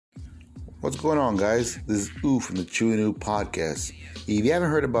What's going on, guys? This is Oo from the Chewy New Podcast. If you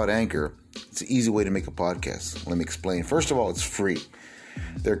haven't heard about Anchor, it's an easy way to make a podcast. Let me explain. First of all, it's free.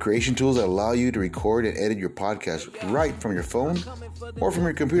 There are creation tools that allow you to record and edit your podcast right from your phone or from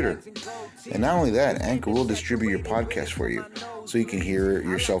your computer. And not only that, Anchor will distribute your podcast for you, so you can hear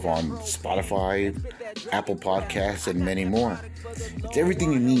yourself on Spotify, Apple Podcasts, and many more. It's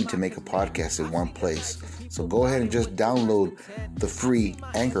everything you need to make a podcast in one place. So go ahead and just download the free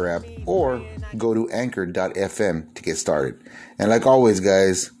Anchor app or go to anchor.fm to get started. And like always,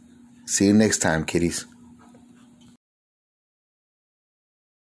 guys, see you next time, kiddies.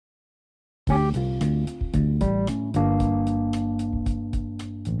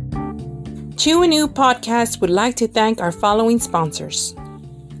 Chewy New Podcast would like to thank our following sponsors.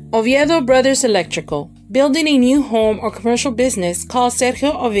 Oviedo Brothers Electrical. Building a new home or commercial business, call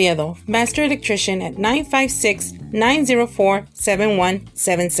Sergio Oviedo, Master Electrician at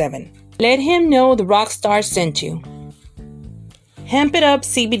 956-904-7177. Let him know the Rockstar sent you. Hemp It Up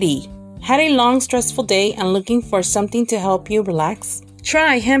CBD. Had a long, stressful day and looking for something to help you relax?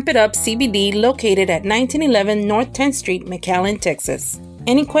 Try Hemp It Up CBD, located at 1911 North 10th Street, McAllen, Texas.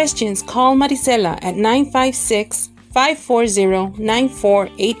 Any questions, call Maricela at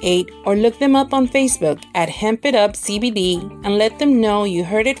 956-540-9488 or look them up on Facebook at Hemp It Up CBD and let them know you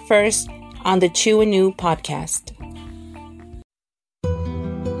heard it first on the Chewy New Podcast.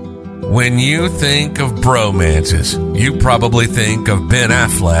 When you think of bromances, you probably think of Ben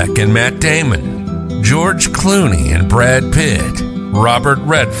Affleck and Matt Damon, George Clooney and Brad Pitt, Robert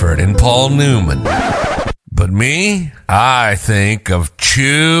Redford and Paul Newman. But me, I think of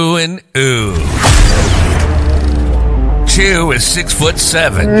Chew and Oo. Chew is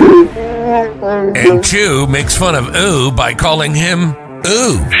 6'7", and Chew makes fun of Oo by calling him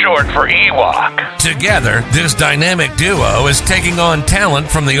Oo, short for Ewok. Together, this dynamic duo is taking on talent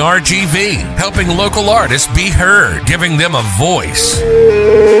from the RGV, helping local artists be heard, giving them a voice.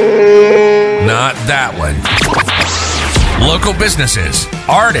 Not that one. Local businesses,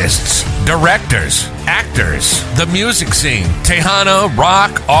 artists, directors, actors, the music scene, Tejano,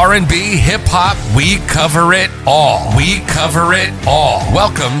 rock, R&B, hip-hop, we cover it all. We cover it all.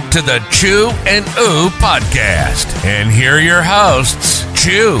 Welcome to the Chew and Oo Podcast. And here are your hosts,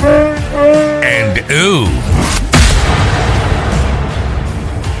 Chew and Oo.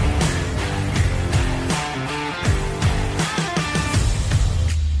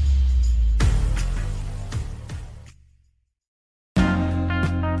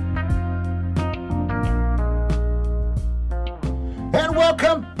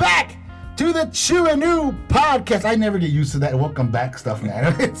 Welcome back to the Chew and Oo Podcast. I never get used to that welcome back stuff,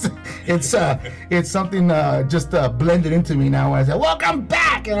 man. It's something just blended into me now. When I say welcome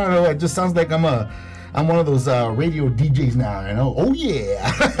back, I don't know. It just sounds like I'm one of those radio DJs now. You know? Oh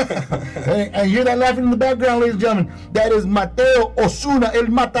yeah. and you hear that laughing in the background, ladies and gentlemen. That is Mateo Ozuna, el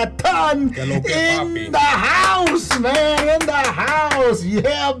Matatan, in the house, man. In the house,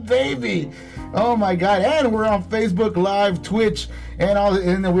 yeah, baby. Oh my God! And we're on Facebook Live, Twitch, and all.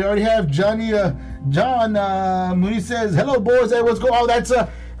 And we already have John. When he says, "Hello, boys. Hey, what's going on?" Oh,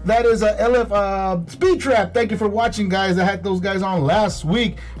 that is a LF Speed Trap. Thank you for watching, guys. I had those guys on last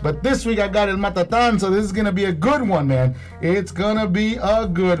week, but this week I got El Matatan, so this is gonna be a good one, man. It's gonna be a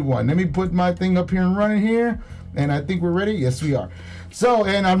good one. Let me put my thing up here and running here, and I think we're ready. Yes, we are. So,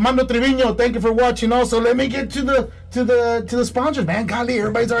 and Armando Trevino, thank you for watching. Also, let me get to the sponsors, man. Golly,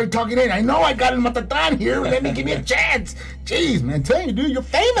 everybody's already talking in. I know I got El Matatan here. Let me give me a chance. Jeez, man, tell you, dude, you're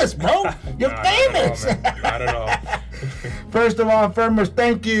famous, bro. You're famous. I don't know. First of all, first,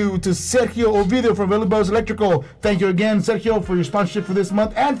 thank you to Sergio Oviedo from Oviedo Brothers Electrical. Thank you again, Sergio, for your sponsorship for this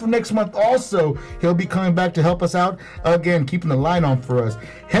month and for next month also. He'll be coming back to help us out again, keeping the line on for us.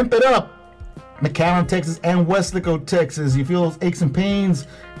 Hemp It Up, McAllen, Texas, and Weslaco, Texas. You feel those aches and pains,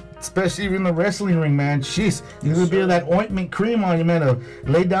 especially in the wrestling ring, man. Jeez, you need a bit of that ointment cream on you, man, to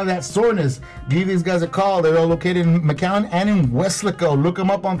lay down that soreness. Give these guys a call. They're all located in McAllen and in Weslaco. Look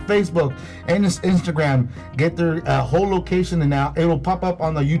them up on Facebook and Instagram. Get their whole location, and now it will pop up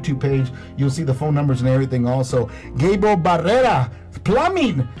on the YouTube page. You'll see the phone numbers and everything also. Gabriel Barrera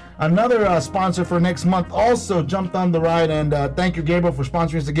Plumbing, another sponsor for next month, also jumped on the ride, and thank you, Gabriel, for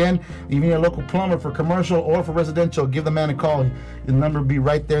sponsoring us again. If you need a local plumber for commercial or for residential, give the man a call. The number will be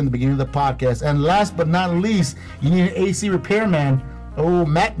right there in the beginning of the podcast. And last but not least, you need an AC repairman. Oh,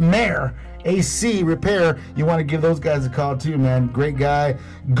 Matt Mayer, AC Repair. You want to give those guys a call too, man. Great guy,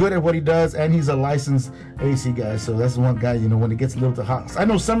 good at what he does, and he's a licensed AC guy. So that's one guy, you know, when it gets a little too hot. I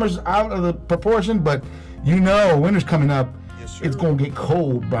know summer's out of the proportion, but you know, winter's coming up. Yes, it's going to get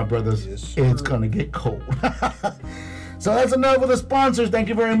cold, my brothers. Yes, it's going to get cold. So that's enough with the sponsors. Thank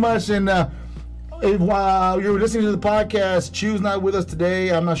you very much. And while you're listening to the podcast, Chew's not with us today.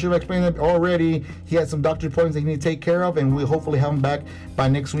 I'm not sure if I explained that already. He had some doctor appointments that he needs to take care of, and we'll hopefully have him back by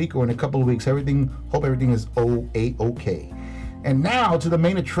next week or in a couple of weeks. Hope everything is okay. And now to the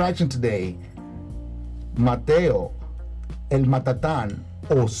main attraction today, Mateo, El Matatan,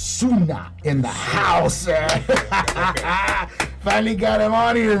 Ozuna in the house. Finally got him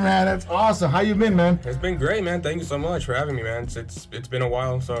on here, man. That's awesome. How you been, man? It's been great, man. Thank you so much for having me, man. It's been a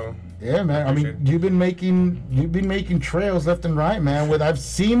while, so yeah, man. I mean, you've been making trails left and right, man. I've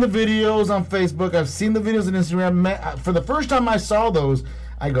seen the videos on Facebook. I've seen the videos on Instagram. Man, for the first time I saw those,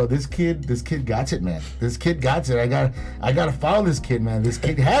 I go, this kid got it, man. This kid got it. I gotta follow this kid, man. This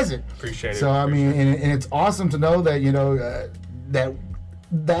kid has it. Appreciate it. So I mean, and it's awesome to know that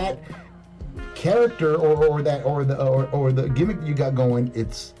that character or the gimmick you got going,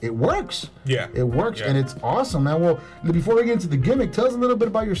 it works. Yeah, it works, and it's awesome, man. Well, before we get into the gimmick, tell us a little bit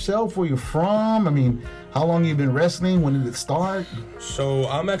about yourself, where you're from. I mean, how long you've been wrestling? When did it start? So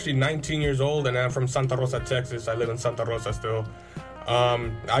I'm actually 19 years old, and I'm from Santa Rosa, Texas. I live in Santa Rosa still.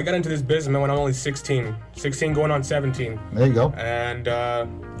 I got into this business, man, when I'm only 16 going on 17. There you go. And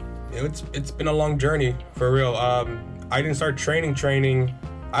it's been a long journey, for real. I didn't start training.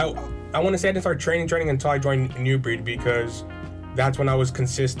 I want to say I didn't start training until I joined New Breed, because that's when I was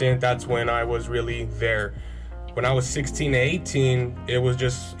consistent. That's when I was really there. When I was 16 to 18, it was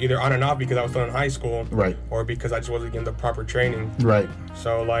just either on and off because I was still in high school, right, or because I just wasn't getting the proper training, right.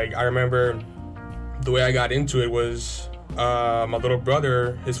 So like I remember the way I got into it was my little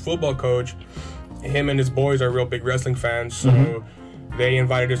brother, his football coach, him and his boys are real big wrestling fans, so they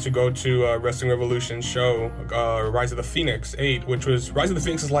invited us to go to Wrestling Revolution's show, Rise of the Phoenix 8, which was, Rise of the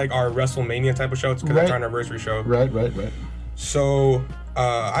Phoenix is like our WrestleMania type of show. It's because it's our anniversary show. Right. So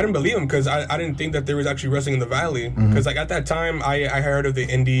I didn't believe him, because I didn't think that there was actually wrestling in the Valley. Because like at that time, I heard of the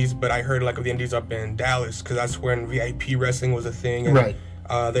indies, but I heard like of the indies up in Dallas, because that's when VIP wrestling was a thing. And, right.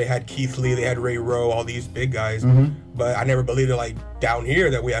 They had Keith Lee, they had Ray Rowe, all these big guys. But I never believed it, like, down here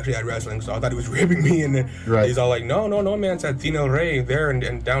that we actually had wrestling. So I thought he was ribbing me. And then he's all like, no, man, it's at Tina Ray there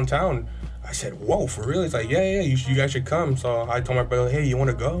in downtown. I said, whoa, for real? He's like, yeah, you guys should come. So I told my brother, hey, you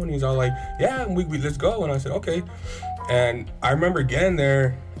want to go? And he's all like, yeah, we let's go. And I said, okay. And I remember getting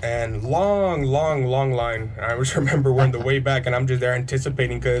there, and long line. And I just remember we're on the way back, and I'm just there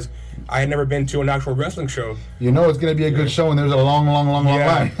anticipating, because I had never been to an actual wrestling show. You know it's going to be a good show, and there's a long line.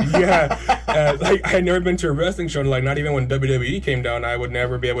 Yeah. Like, I had never been to a wrestling show, like, not even when WWE came down, I would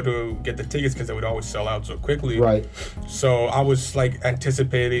never be able to get the tickets, because they would always sell out so quickly. Right. So I was, like,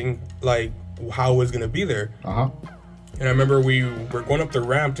 anticipating, like, how it was going to be there. And I remember we were going up the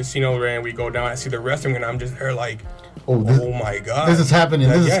ramp to Cena Ray, and we go down, I see the wrestling, and I'm just there, like, oh my God. This is happening.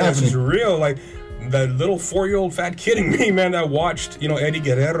 Like, this is real. Like, the little 4-year-old fat kid in me, man, that watched, Eddie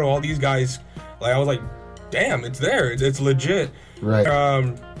Guerrero, all these guys. Like, I was like, damn, it's there. It's legit. Right.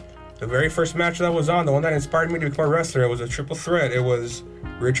 The very first match that was on, the one that inspired me to become a wrestler, it was a triple threat. It was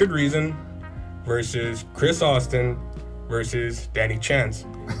Richard Reason versus Chris Austin versus Danny Chance.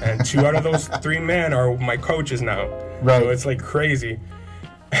 And 2 out of those 3 men are my coaches now. Right. So it's, like, crazy.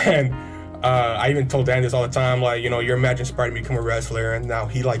 And I even told Dan this all the time, like, your match inspired me to become a wrestler, and now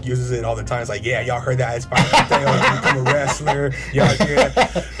he, like, uses it all the time. It's like, yeah, y'all heard that, inspired me to become a wrestler. Y'all hear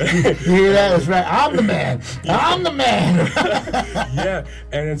that? You hear that? That's right. I'm the man. I'm the man. Yeah,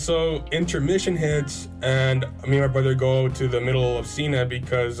 and so intermission hits, and me and my brother go to the middle of Cena,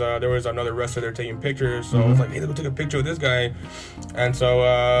 because there was another wrestler there taking pictures, so I was like, hey, let's go take a picture with this guy. And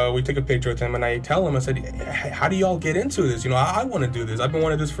so we took a picture with him, and I tell him, I said, hey, how do y'all get into this? I want to do this. I've been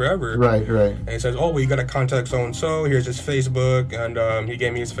wanting to do this forever. Right. And he says, oh, well, you got to contact so-and-so. Here's his Facebook. And he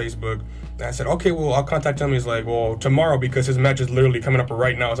gave me his Facebook. And I said, okay, well, I'll contact him. He's like, well, tomorrow, because his match is literally coming up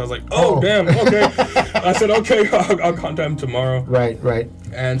right now. So I was like, oh. Damn, okay. I said, okay, I'll contact him tomorrow. Right.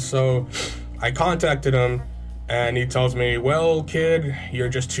 And so I contacted him, and he tells me, well, kid, you're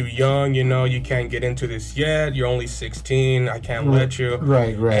just too young, you can't get into this yet. You're only 16. I can't let you.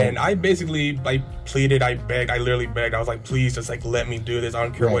 Right. And I pleaded, I begged, I literally begged. I was like, please, just, like, let me do this. I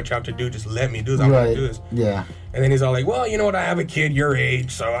don't care what you have to do. Just let me do this. I want to do this. Yeah. And then he's all like, well, you know what? I have a kid your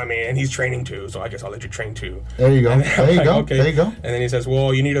age. So, I mean, and he's training too. So I guess I'll let you train too. There you go. Okay. There you go. And then he says,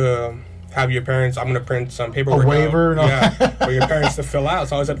 well, you need to have your parents, I'm going to print some paperwork. A waiver? No. Yeah, for your parents to fill out.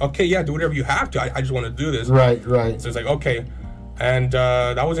 So I was like, okay, yeah, do whatever you have to. I just want to do this. Right. So it's like, okay. And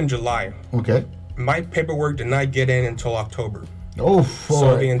that was in July. Okay. My paperwork did not get in until October. Oh,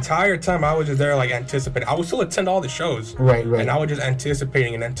 so the entire time I was just there, like, anticipating. I would still attend all the shows. Right. And I was just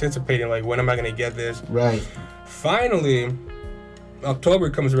anticipating, like, when am I going to get this? Right. Finally, October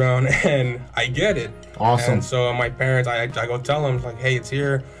comes around and I get it. Awesome. And so my parents, I go tell them, like, hey, it's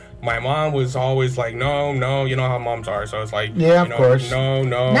here. My mom was always like, no, you know how moms are. So it's like, yeah, of course. No,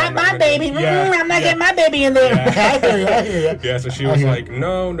 not my baby. I'm not getting my baby in there. I hear you. Yeah, so she was like,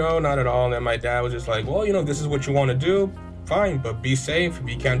 no, not at all. And then my dad was just like, well, this is what you want to do. Fine, but be safe. If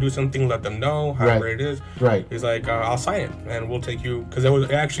you can't do something, let them know, however it is. Right. He's like, I'll sign it, and we'll take you, because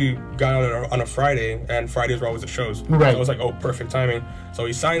it actually got out on a Friday, and Fridays were always the shows. Right. So I was like, oh, perfect timing. So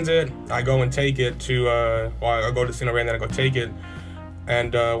he signs it. I go and take it to, I go to Sino Rey, and then I go take it.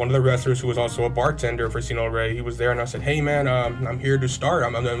 And one of the wrestlers who was also a bartender for Sino Rey, he was there, and I said, hey, man, I'm here to start.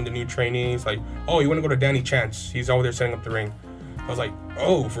 I'm the new trainee. He's like, oh, you want to go to Danny Chance? He's over there setting up the ring. I was like,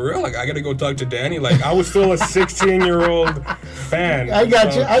 oh, for real? Like, I got to go talk to Danny? Like, I was still a 16-year-old fan. I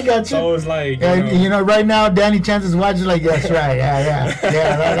got you. So I was like, right now, Danny Chance is watching like, that's right.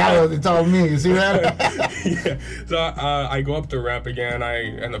 Yeah, it's all me. You see that? Yeah. So I go up the ramp again,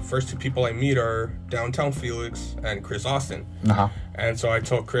 and the first two people I meet are Downtown Felix and Chris Austin. Uh-huh. And so I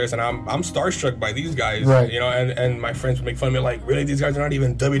told Chris, and I'm starstruck by these guys, right. And my friends would make fun of me, like, really, these guys are not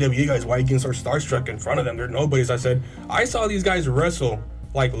even WWE guys. Why are you getting so starstruck in front of them? They're nobodies. I said, I saw these guys wrestle,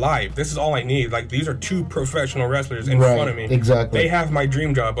 like, live. This is all I need. Like, these are two professional wrestlers in front of me. Exactly. They have my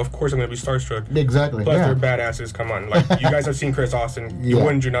dream job. Of course I'm going to be starstruck. Exactly. Plus, they're badasses. Come on. Like, you guys have seen Chris Austin. You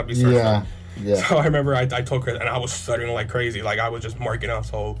wouldn't you not be starstruck? Yeah. So I remember I told Chris, and I was stuttering like crazy. Like, I was just marking out,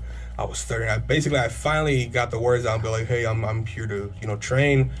 so I was stuttering. I finally got the words out and be like, hey, I'm here to,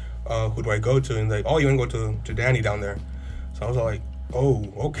 train. Who do I go to? And like, oh, you want to go to Danny down there? So I was like, oh,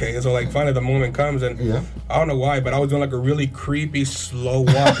 okay. And so like finally the moment comes, and I don't know why, but I was doing like a really creepy slow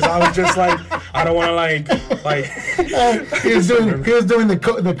walk, because I was just like, I don't want to like. He was doing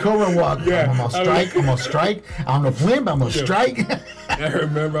the Cobra walk. Yeah, I'm gonna strike. I'm gonna flip. I'm gonna strike. I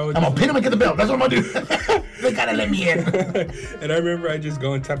remember I'm gonna pin him and get the belt. That's what I'm gonna do. They gotta let me in. And I remember I just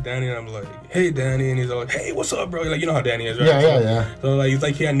go and tap Danny, and I'm like, hey, Danny. And he's like, hey, what's up, bro? Like, you know how Danny is, right? Yeah. So like, he's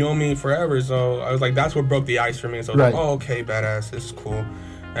like, he had known me forever. So I was like, that's what broke the ice for me. So I was like, oh, okay, badass. This is cool.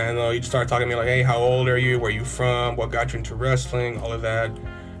 And he started talking to me like, hey, how old are you? Where are you from? What got you into wrestling? All of that.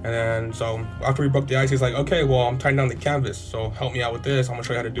 And then, so after we broke the ice, he's like, okay, well, I'm tying down the canvas, so help me out with this. I'm going to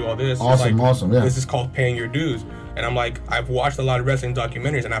show you how to do all this. Awesome, yeah. This is called paying your dues. And I'm like, I've watched a lot of wrestling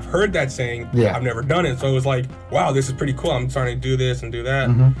documentaries, and I've heard that saying. Yeah. I've never done it. So it was like, wow, this is pretty cool. I'm starting to do this and do that.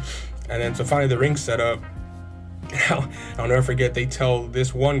 Mm-hmm. And then, so finally the ring's set up. I'll never forget, they tell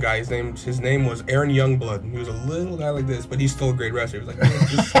this one guy, his name was Aaron Youngblood. He was a little guy like this, but he's still a great wrestler. He was like,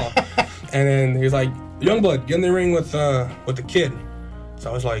 this small. And then he was like, Youngblood, get in the ring with the kid. So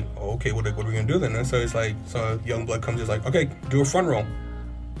I was like, oh, okay, what are we gonna do then? And so it's like, so Youngblood comes, he's like, okay, do a front roll.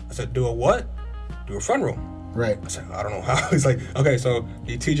 I said, do a what? Do a front roll. Right. I said, I don't know how. He's like, okay, so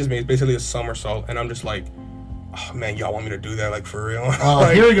he teaches me, it's basically a somersault, and I'm just like, oh man, y'all want me to do that, like, for real? Oh,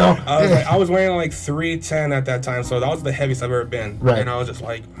 like, here we go. I was weighing like 310 at that time, so that was the heaviest I've ever been. Right. And I was just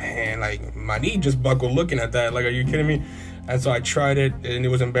like, man, like, my knee just buckled looking at that. Like, are you kidding me? And so I tried it, and it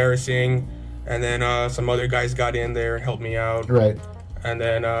was embarrassing. And then some other guys got in there and helped me out. Right. And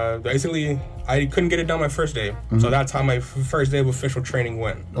then basically, I couldn't get it done my first day. Mm-hmm. So that's how my first day of official training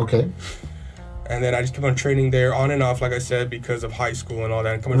went. Okay. And then I just kept on training there on and off, like I said, because of high school and all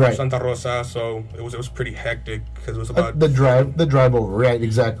that. And coming from Santa Rosa, so it was pretty hectic, because it was about the drive over, right?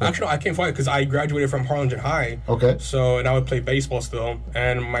 Exactly. Actually, no, I can't find it because I graduated from Harlingen High. Okay. So, and I would play baseball still,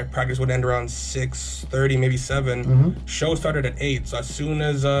 and my practice would end around 6:30, maybe 7. Mm-hmm. Show started at 8. So as soon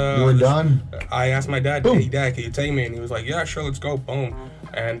as you were done, I asked my dad, "Hey, Dad, can you take me?" And he was like, "Yeah, sure, let's go." Boom.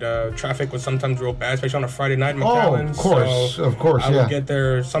 And traffic was sometimes real bad, especially on a Friday night in McAllen. Of course, I would get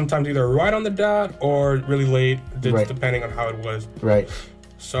there sometimes either right on the dot or really late, depending on how it was. Right.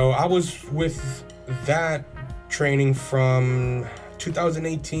 So I was with that training from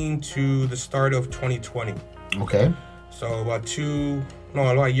 2018 to the start of 2020. Okay. So about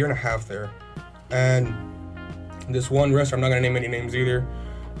a year and a half there. And this one wrestler, I'm not going to name any names either,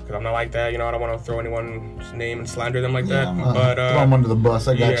 because I'm not like that, I don't want to throw anyone's name and slander them like that. But throw them under the bus,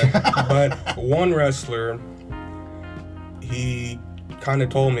 I got you. But one wrestler, he kind of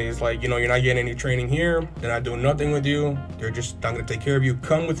told me, it's like, you're not getting any training here, they're not doing nothing with you, they're just not going to take care of you.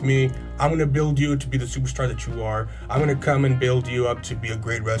 Come with me, I'm going to build you to be the superstar that you are. I'm going to come and build you up to be a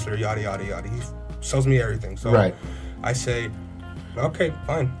great wrestler, yada, yada, yada. He sells me everything. So I say, okay,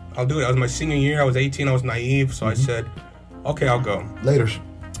 fine, I'll do it. That was my senior year, I was 18, I was naive, so I said, okay, I'll go. Laters.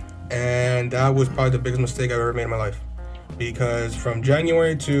 And that was probably the biggest mistake I've ever made in my life, because from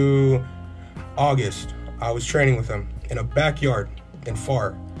January to August, I was training with him in a backyard in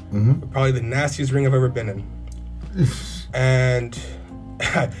Far. Probably the nastiest ring I've ever been in. And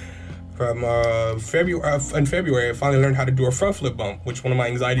From in February, I finally learned how to do a front flip bump, which one of my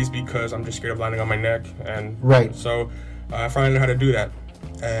anxieties because I'm just scared of landing on my neck, and right. So I finally learned how to do that,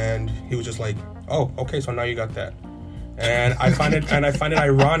 and he was just like, "Oh, okay, so now you got that." And I find it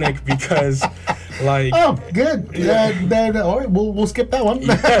ironic because, like, oh, good. Yeah. All right, we'll skip that one.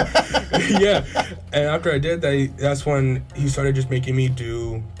 Yeah. And after I did that, that's when he started just making me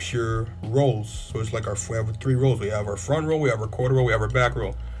do pure rolls. So it's like we have 3 rolls. We have our front roll, we have our quarter roll, we have our back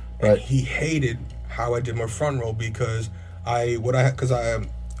roll. And right. he hated how I did my front roll because I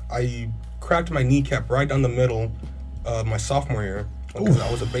cracked my kneecap right down the middle of my sophomore year because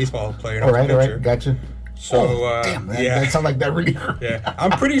I was a baseball player. And all right, gotcha. So damn, that sounds like that really hurt. Yeah,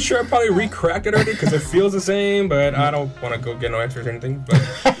 I'm pretty sure I probably re-cracked it already because it feels the same, but I don't want to go get no x-rays or anything. But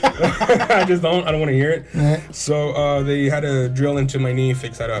I don't want to hear it. Mm-hmm. So they had to drill into my knee,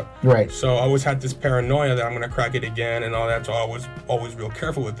 fix that up. Right. So I always had this paranoia that I'm gonna crack it again and all that. So I was always real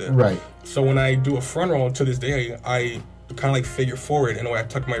careful with it. Right. So when I do a front roll to this day, I kind of like figure forward in a way. I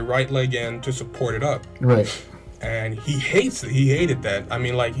tuck my right leg in to support it up. Right. And he hates it. He hated that. I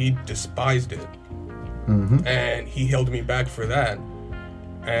mean, like, he despised it. Mm-hmm. And he held me back for that.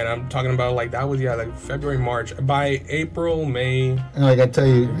 And I'm talking about, like, that was, like February, March. By April, May. And like I tell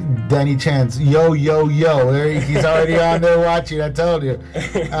you, Danny Chance, yo. He's already on there watching. I told you.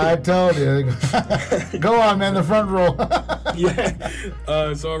 Go on, man, the front row.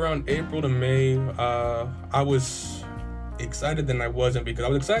 Yeah. So around April to May, I was excited than I wasn't, because I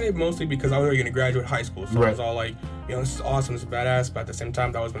was excited mostly because I was already going to graduate high school. So right. I was all like, this is awesome, this is badass. But at the same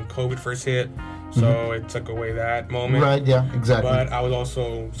time, that was when COVID first hit. So it took away that moment. Right, yeah, exactly. But I was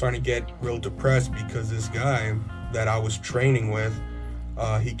also starting to get real depressed because this guy that I was training with,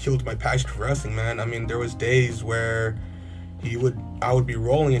 he killed my passion for wrestling, man. I mean, there was days where I would be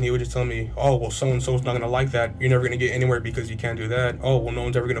rolling and he would just tell me, oh, well, so-and-so's not going to like that. You're never going to get anywhere because you can't do that. Oh, well, no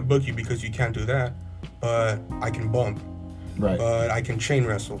one's ever going to book you because you can't do that. But I can bump. Right. But I can chain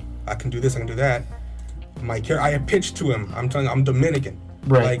wrestle. I can do this, I can do that. I had pitched to him. I'm telling you, I'm Dominican.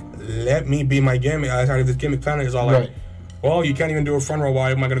 Right. Like, let me be my gimmick. I started this gimmick planet. Is all like, right. Well, you can't even do a front roll.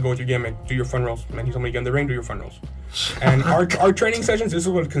 Why am I going to go with your gimmick? Do your front rolls. Man, he told me to get in the ring, do your front rolls. And our training sessions, this is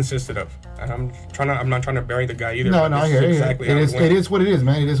what it consisted of. And I'm not trying to bury the guy either. No, I hear exactly it is what it is,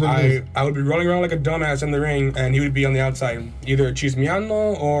 man. It is what it is. I would be rolling around like a dumbass in the ring, and he would be on the outside, either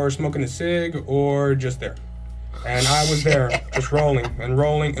chismeando or smoking a cig or just there. And I was there, just rolling and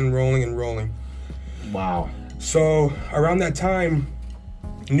rolling and rolling and rolling. Wow. So around that time,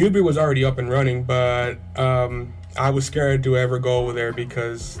 Newbury was already up and running, but I was scared to ever go over there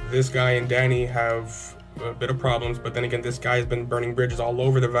because this guy and Danny have a bit of problems. But then again, this guy has been burning bridges all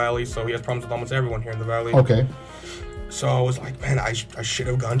over the valley, so he has problems with almost everyone here in the valley. Okay. So I was like, man, I should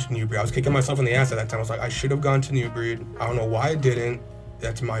have gone to Newbury. I was kicking myself in the ass at that time. I was like, I should have gone to Newbury. I don't know why I didn't.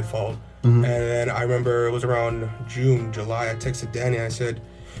 That's my fault. Mm-hmm. And then I remember it was around June, July. I texted Danny. I said,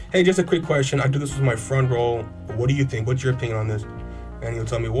 hey, just a quick question. I do this with my front roll. What do you think? What's your opinion on this? And he'll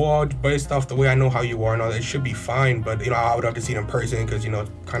tell me, well, based off the way I know how you are and all that, it should be fine. But, I would have to see it in person because,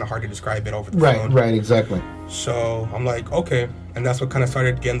 it's kind of hard to describe it over the phone. Right, exactly. So I'm like, okay. And that's what kind of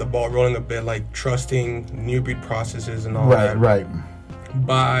started getting the ball rolling a bit, like trusting new breed processes and all that. Right.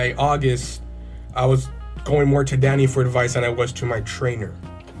 By August, I was going more to Danny for advice than I was to my trainer.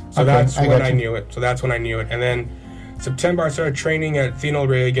 So that's when I knew it. And then September, I started training at Thinol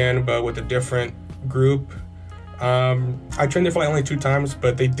Ray again, but with a different group. I trained there for only 2 times,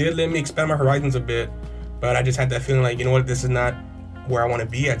 but they did let me expand my horizons a bit. But I just had that feeling like, you know what, this is not where I want to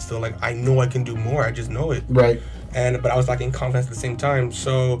be at still. Like, I know I can do more. I just know it. Right. But I was lacking confidence at the same time.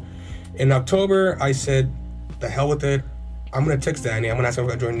 So in October, I said, the hell with it. I'm going to text Danny. I'm going to ask him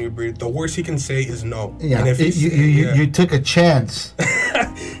if I join New Breed. The worst he can say is no. Yeah, and if you took a chance.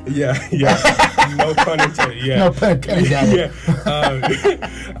 Yeah. No pun intended. Yeah. No pun intended. Yeah.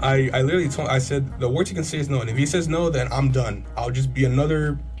 I literally I said, the worst he can say is no. And if he says no, then I'm done. I'll just be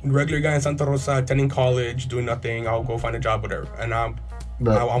another regular guy in Santa Rosa, attending college, doing nothing. I'll go find a job, whatever. And I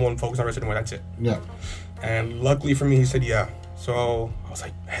won't focus on wrestling anymore. That's it. Yeah. And luckily for me, he said, yeah. So I was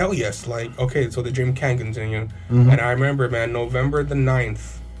like, hell yes. Like, okay, so the dream can continue. Mm-hmm. And I remember, man, November the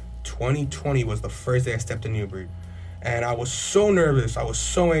 9th, 2020 was the first day I stepped in New Breed. And I was so nervous. I was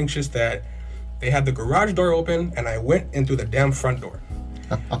so anxious that they had the garage door open and I went in through the damn front door.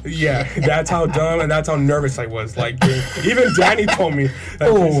 Yeah, that's how dumb and that's how nervous I was. Like, even Danny told me.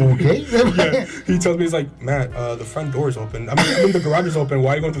 Okay. Yeah, he told me, he's like, Matt, the front door is open. I mean, the garage is open.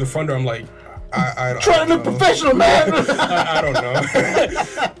 Why are you going through the front door? I'm like, I trying to look professional, man. I don't know.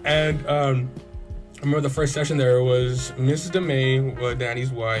 And I remember the first session there was Mrs. DeMay,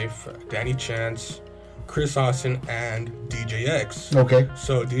 Danny's wife, Danny Chance, Chris Austin, and DJX. Okay.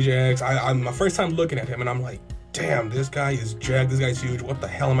 So DJX, I'm my first time looking at him, and I'm like, damn, this guy is jacked. This guy's huge. What the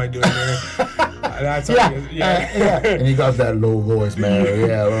hell am I doing there? That's yeah. And he got that low voice, man.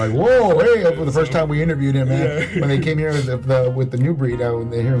 Yeah, we're like, whoa, hey! For the first time we interviewed him, man, when they came here with the new breed, when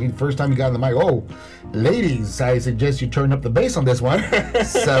they hear the first time he got on the mic, oh, ladies, I suggest you turn up the bass on this one,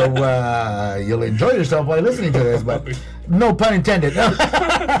 so you'll enjoy yourself while listening to this. But no pun intended.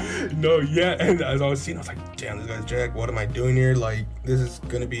 No, yeah. And as I was seeing, I was like, damn, this guy's jacked. What am I doing here? Like, this is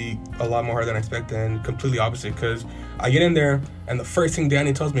gonna be a lot more hard than I expected, and completely opposite. Because I get in there, and the first thing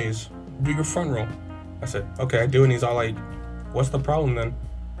Danny tells me is, do your front roll. I said, okay, I do. And he's all like, what's the problem then?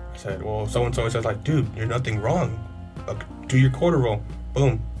 I said, well, so-and-so. He says, like, dude, you're nothing wrong. Do your quarter roll.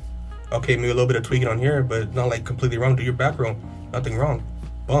 Boom. Okay, maybe a little bit of tweaking on here, but not like completely wrong. Do your back roll. Nothing wrong.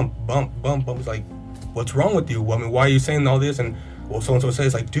 Bump, bump, bump, bump. It's like, what's wrong with you? I mean, why are you saying all this? And, well, so-and-so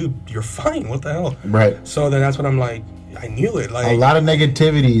says, like, dude, you're fine. What the hell? Right. So then that's when I'm like, I knew it. Like, a lot of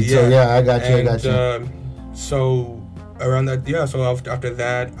negativity. Yeah. So, yeah, I got you. So around that, so after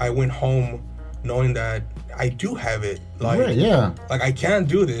that, I went home knowing that I do have it. Like, right, yeah. Like, I can't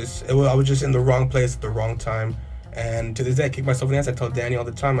do this. I was just in the wrong place at the wrong time. And to this day, I kick myself in the ass. I tell Danny all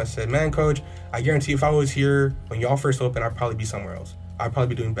the time, I said, man, coach, I guarantee if I was here when y'all first opened, I'd probably be somewhere else. I'd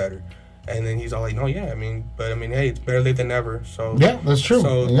probably be doing better. And then he's all like, no, yeah, hey, it's better late than never. So yeah, that's true.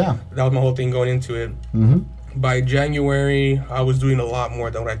 So yeah, that was my whole thing going into it. Mm-hmm. By January, I was doing a lot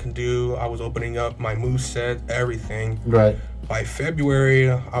more than what I can do. I was opening up my moveset, everything. Right. By February,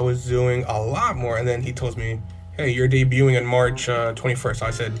 I was doing a lot more. And then he tells me, hey, you're debuting on March 21st.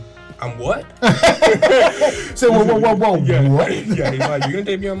 I said, I'm what? So, whoa, yeah. What? Yeah, he's like, you're going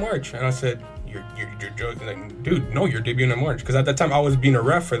to debut in March. And I said, you're joking. Like, dude, no, you're debuting in March. Because at that time, I was being a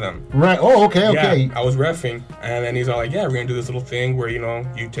ref for them. Right. Oh, okay. Yeah, I was reffing. And then he's all like, yeah, we're going to do this little thing where, you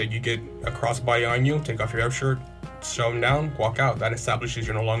get a crossbody on you, take off your ref shirt, show him down, walk out. That establishes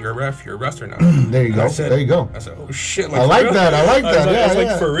you're no longer a ref, you're a wrestler now. There you go. There you go. I said, oh, shit. Like, I like that. I was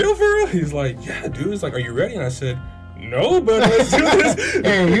like, for real? He's like, yeah, dude. He's like, are you ready? And I said, no, but let's do this.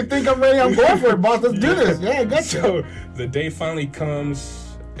 Hey, you think I'm ready? I'm going for it, boss. Let's do this. Yeah, I got you. So the day finally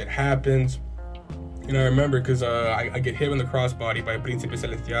comes. It happens. I remember because I get hit in the crossbody by Príncipe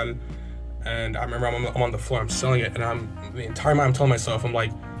Celestial. And I remember I'm on the floor. I'm selling it. And the entire time I'm telling myself, I'm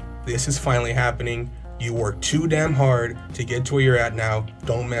like, this is finally happening. You work too damn hard to get to where you're at now.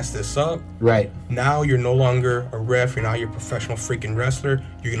 Don't mess this up. Right. Now you're no longer a ref. You're a professional freaking wrestler.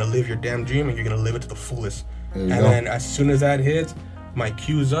 You're going to live your damn dream, and you're going to live it to the fullest. Then as soon as that hits, my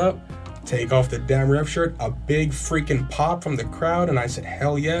cue's up, take off the damn ref shirt, a big freaking pop from the crowd, and I said,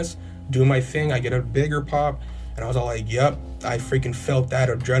 hell yes, do my thing. I get a bigger pop, and I was all like, yep, I freaking felt that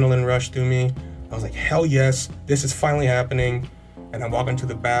adrenaline rush through me. I was like, hell yes, this is finally happening. And I'm walking to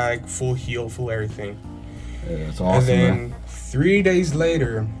the bag, full heel, full everything. Yeah, that's awesome. And then 3 days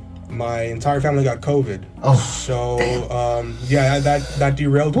later, my entire family got COVID. Oh. So, that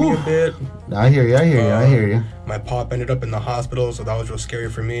derailed me a bit. I hear you. My pop ended up in the hospital, so that was real scary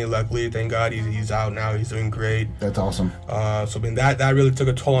for me. Luckily, thank God, he's out now. He's doing great. That's awesome. That really took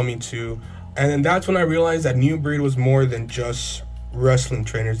a toll on me too. And then that's when I realized that New Breed was more than just wrestling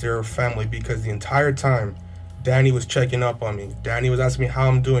trainers. They were family, because the entire time, Danny was checking up on me. Danny was asking me how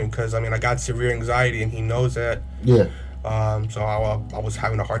I'm doing, because I got severe anxiety, and he knows that. Yeah. So I was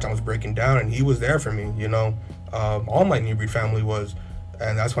having a hard time. I was breaking down, and he was there for me. All my New Breed family was.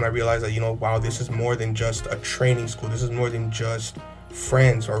 And that's when I realized that, wow, this is more than just a training school. This is more than just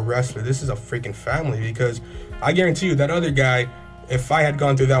friends or wrestler. This is a freaking family, because I guarantee you that other guy, if I had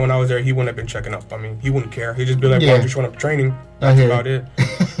gone through that when I was there, he wouldn't have been checking up on me. He wouldn't care. He'd just be like, well, just showing up training. That's about it.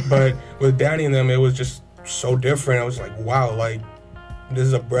 But with Danny and them, it was just so different. I was like, wow, like, this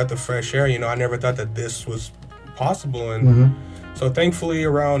is a breath of fresh air. I never thought that this was possible. And so thankfully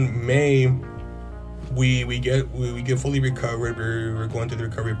around May, we get fully recovered. We're going through the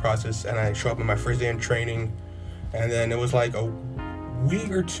recovery process, and I show up on my first day in training. And then it was like a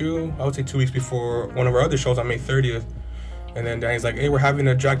week or two, I would say 2 weeks before one of our other shows on May 30th. And then Danny's like, hey, we're having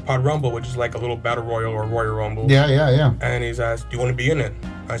a Jackpot Rumble, which is like a little battle royal or Royal Rumble. Yeah. And he's asked, do you want to be in it?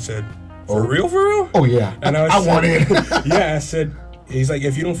 I said, for real? Oh, yeah. And I want in. Yeah, I said, he's like,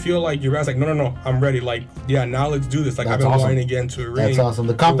 if you don't feel like you're ready, I was like, no, I'm ready. Like, yeah, now let's do this. Like, That's I've been awesome. wanting to get into a ring. That's awesome.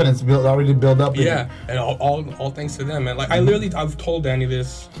 The confidence already built up. Yeah, and all thanks to them, man. Like, I've told Danny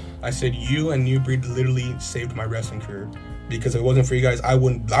this. I said, you and New Breed literally saved my wrestling career. Because if it wasn't for you guys, I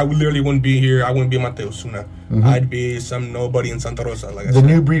literally wouldn't be here. I wouldn't be Mateo Ozuna. I'd be some nobody in Santa Rosa. Like I said.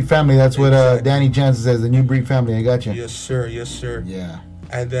 New Breed family. That's what Danny Jansen says. The New Breed family. I got you. Yes, sir. Yeah.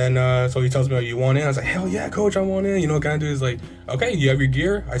 And then, so he tells me, oh, you want in? I was like, hell yeah, coach, I want in. You know, kind of dude is like, okay, you have your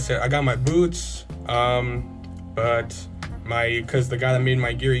gear? I said, I got my boots, but because the guy that made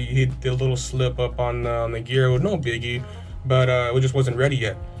my gear, he did a little slip up on the gear. It was no biggie, but it just wasn't ready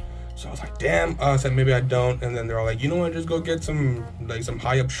yet. So I was like, damn. I said, maybe I don't. And then they're all like, you know what, just go get some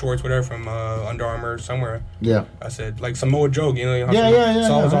high up shorts, whatever, from Under Armour somewhere. Yeah. I said, like Samoa Joe, you know? Yeah.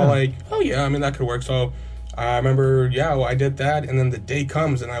 So I was all like, oh yeah, I mean, that could work. So I remember, I did that. And then the day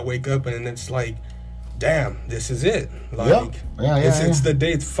comes and I wake up and it's like, damn, this is it. Like, it's the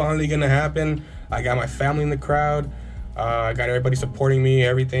day it's finally going to happen. I got my family in the crowd. I got everybody supporting me,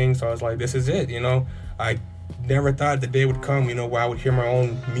 everything. So I was like, this is it, you know? I never thought the day would come, you know, where I would hear my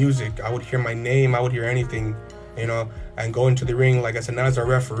own music. I would hear my name. I would hear anything, you know, and go into the ring, like I said, not as a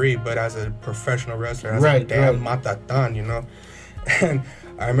referee, but as a professional wrestler. As a damn Matatan, you know? And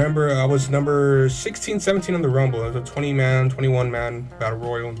I remember I was number 16, 17 on the Rumble. It was a 20-man, 21-man Battle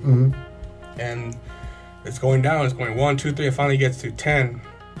Royal. Mm-hmm. And it's going down. It's going 1, 2, 3. It finally gets to 10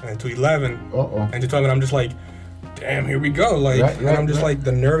 and to 11. And to 12, and I'm just like, damn, here we go. Like, and I'm just like,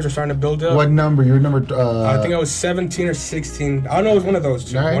 the nerves are starting to build up. What number? You were number... I think I was 17 or 16. I don't know, it was one of those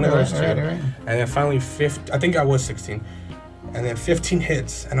two. Right. And then finally, I think I was 16. And then 15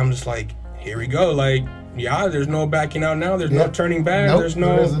 hits. And I'm just like, here we go. Like, there's no backing out now. There's no turning back. Nope,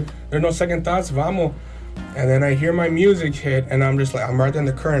 there's no second thoughts. Vamos. And then I hear my music hit, and I'm just like, I'm right there in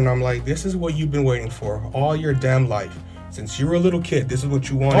the current, and I'm like, this is what you've been waiting for all your damn life. Since you were a little kid, this is what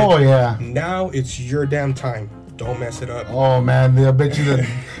you wanted. Oh, yeah. Now it's your damn time. Don't mess it up. Oh, man, I bet you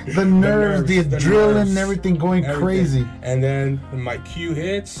the nerves, the adrenaline, and everything going crazy. And then when my cue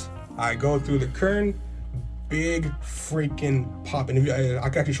hits, I go through the curtain, big freaking pop. And I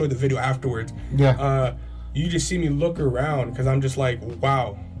can actually show you the video afterwards. Yeah. You just see me look around, because I'm just like,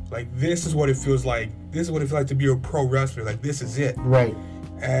 wow. Like, this is what it feels like. This is what it feels like to be a pro wrestler. Like, this is it. Right.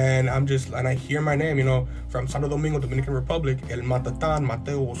 And I hear my name, you know, from Santo Domingo, Dominican Republic, El Matatan,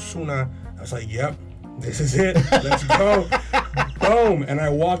 Mateo, Ozuna. I was like, yep, this is it. Let's go. Boom. And I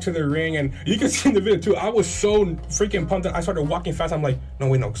walked to the ring, and you can see in the video, too, I was so freaking pumped that I started walking fast. I'm like,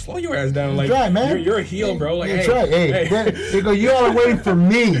 no, slow your ass down. Like, right, man. You're a heel, bro. Like, that's right. Hey. They go, you all are waiting for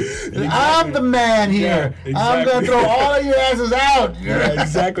me. Exactly. I'm the man here. Yeah, exactly. I'm going to throw all of your asses out. Yeah,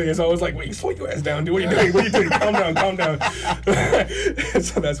 exactly. And so I was like, wait, slow your ass down, dude. What are you doing? Calm down.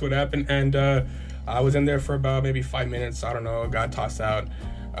 So that's what happened. And I was in there for about maybe 5 minutes. I don't know. Got tossed out.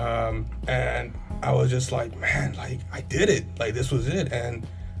 And I was just like, man, like, I did it. Like, this was it. And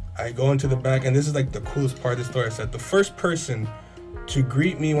I go into the back, and this is like the coolest part of the story. I said the first person to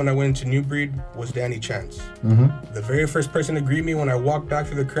greet me when I went into New Breed was Danny Chance. Mm-hmm. The very first person to greet me when I walked back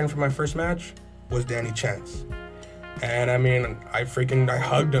through the curtain for my first match was Danny Chance. And I mean, I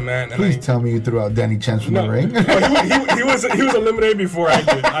hugged him, man. And Please tell me you threw out Danny Chance from the ring. he was eliminated before I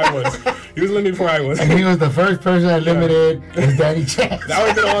did. He was eliminated before I was. And he was the first person eliminated was Danny Chance. That would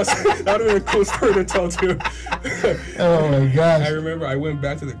have been awesome. That would have been a cool story to tell too. Oh my gosh. I remember I went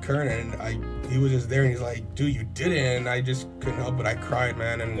back to the curtain, and he was just there, and he's like, dude, you did it. And I just couldn't help but I cried,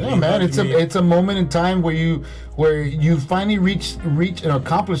 man. And yeah, man, it's a moment in time where you finally reach and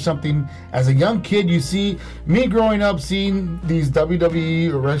accomplish something. As a young kid, you see me growing up, seeing these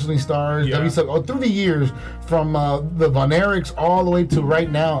WWE wrestling stars, through the years, from the Von Erichs all the way to right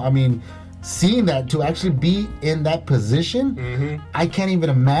now. I mean, seeing that, to actually be in that position, I can't even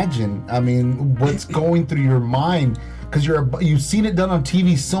imagine. I mean, what's going through your mind. Because you've seen it done on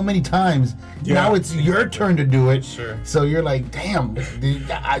TV so many times. Yeah, now it's your turn to do it. Sure. So you're like, damn.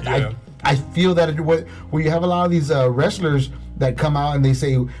 I feel that where you have a lot of these wrestlers that come out and they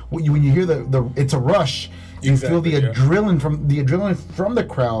say, when you hear the it's a rush. You feel the adrenaline from the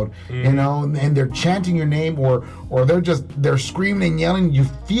crowd, you know, and they're chanting your name, or they're screaming and yelling. You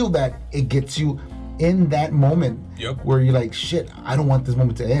feel that it gets you in that moment where you're like, shit, I don't want this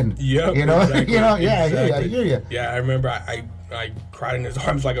moment to end. Yep, you know, exactly. I hear you. Yeah, I remember I cried in his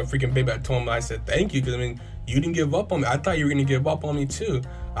arms like a freaking baby. I told him, I said, thank you, because I mean, you didn't give up on me. I thought you were gonna give up on me too.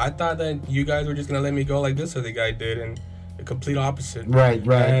 I thought that you guys were just gonna let me go like this other guy did, and the complete opposite. Right.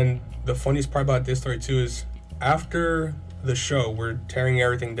 And the funniest part about this story too is after the show, we're tearing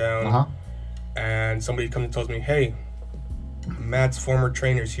everything down, and somebody comes and tells me, hey, Matt's former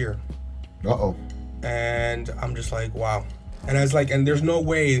trainer's here. And I'm just like, wow. And I was like, and there's no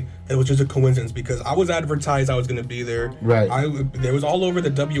way that it was just a coincidence, because I was advertised I was going to be there. Right. There was all over the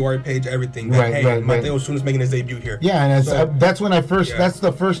WR page, everything. That, hey, Mateo Ozuna's making his debut here. Yeah, and that's when I first. Yeah. That's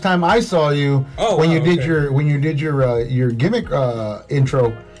the first time I saw you. When you did your gimmick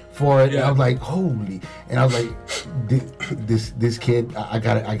intro for it. And I was like, holy. And I was like, this kid, I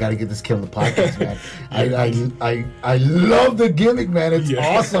gotta get this kid on the podcast, man. I love the gimmick, man. It's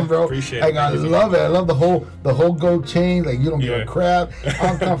awesome, bro. Appreciate like it. I love it. I love the whole gold chain. Like, you don't give a crap.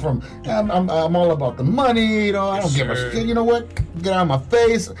 I'm all about the money, you know. I don't give a shit. You know what? Get out of my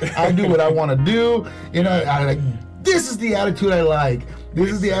face. I do what I want to do. You know, this is the attitude I like. This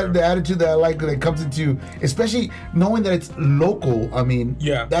is the attitude that I like that comes into, especially knowing that it's local. I mean,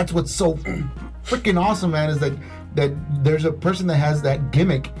 that's what's so freaking awesome, man, is that there's a person that has that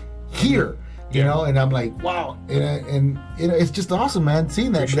gimmick here, you know, and I'm like, wow, and you know, it's just awesome, man,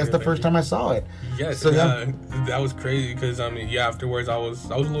 seeing that. That's the first time I saw it. Yes, so that was crazy because I mean, afterwards I was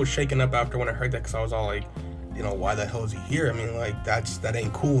a little shaken up after when I heard that because I was all like, you know, why the hell is he here? I mean, like that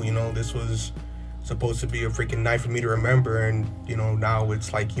ain't cool, you know. This was supposed to be a freaking night for me to remember, and you know, now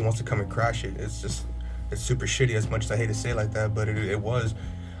it's like he wants to come and crash it. It's super shitty, as much as I hate to say it like that, but it was.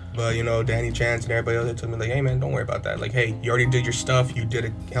 But you know, Danny Chance and everybody else, they told me like, hey man, don't worry about that. Like, hey, you already did your stuff. You did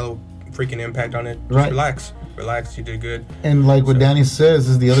a hell of freaking impact on it. Just relax. You did good. And like what Danny says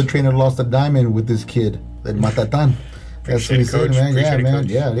is the other trainer lost a diamond with this kid, that Matatan. That's what he said, man. Yeah, man.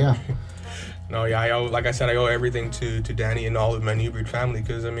 Yeah. No, I owe, like I said, I owe everything to Danny and all of my New Breed family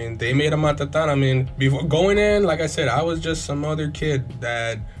because, I mean, they made a Matatan. I mean, before going in, like I said, I was just some other kid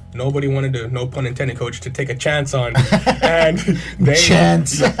that nobody wanted to, no pun intended, coach, to take a chance on. And they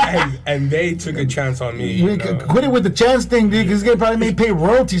and they took a chance on me. Quit it with the chance thing, dude, because they probably may pay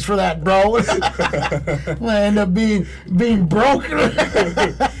royalties for that, bro. We'll end up being broke.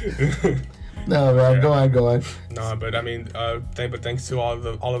 No, man, go on. No, but I mean, thanks to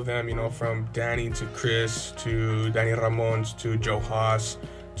all of them, you know, from Danny to Chris to Danny Ramones to Joe Haas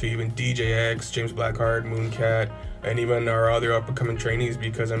to even DJ X, James Blackheart, Mooncat, and even our other up-and-coming trainees,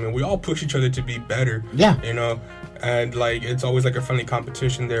 because I mean, we all push each other to be better. Yeah. You know, and like it's always like a friendly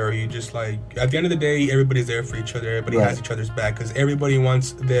competition there. Or you just like at the end of the day, everybody's there for each other. Everybody has each other's back because everybody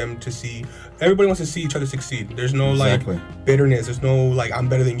wants to see each other succeed. There's no like bitterness. There's no like I'm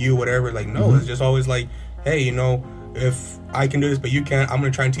better than you, whatever. Like no, it's just always like, hey, you know, if I can do this but you can't, I'm gonna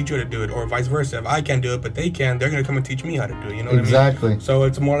try and teach you how to do it, or vice versa. If I can't do it but they can, they're gonna come and teach me how to do it. You know what I mean? So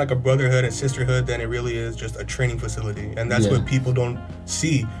it's more like a brotherhood and sisterhood than it really is just a training facility, and that's what people don't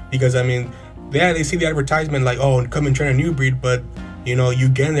see, because I mean, they see the advertisement like, oh, come and train a New Breed, but you know, you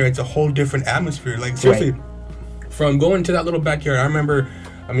get in there, it's a whole different atmosphere. Like seriously, from going to that little backyard, I remember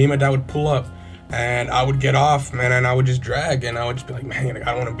me and my dad would pull up and I would get off, man, and I would just drag, and I would just be like, man, I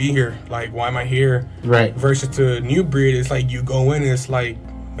don't want to be here. Like, why am I here? Right. Versus to New Breed, it's like you go in and it's like,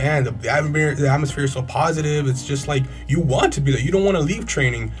 man, the atmosphere is so positive. It's just like you want to be there. You don't want to leave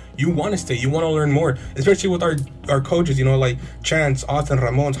training. You want to stay. You want to learn more, especially with our coaches, you know, like Chance, Austin,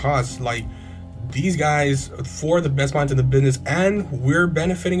 Ramones, Haas, like these guys, four of the best minds in the business, and we're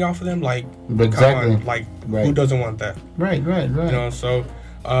benefiting off of them. Like, come on, like who doesn't want that? Right. You know, so.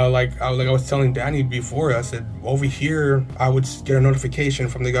 Like I was telling Danny before, I said over here I would get a notification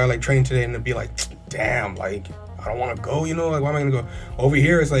from the guy like training today, and it'd be like, damn, like I don't want to go, you know, like why am I gonna go? Over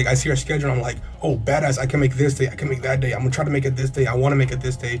here it's like I see our schedule, I'm like, oh badass, I can make this day, I can make that day, I'm gonna try to make it this day, I want to make it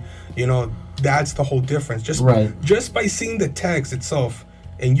this day, you know. That's the whole difference. Just by seeing the text itself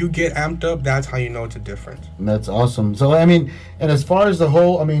and you get amped up, that's how you know it's a difference. That's awesome. So, I mean, and as far as the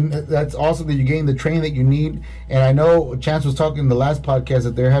whole, I mean, that's awesome that you're getting the training that you need. And I know Chance was talking in the last podcast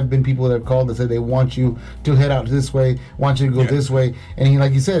that there have been people that have called that said they want you to head out this way, want you to go this way. And he,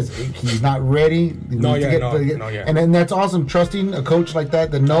 like he says, he's not ready. And then that's awesome, trusting a coach like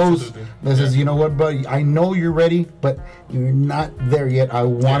that knows, that says, you know what, buddy, I know you're ready, but you're not there yet. I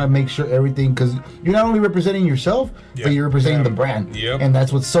want to make sure everything, because you're not only representing yourself, but you're representing the brand. And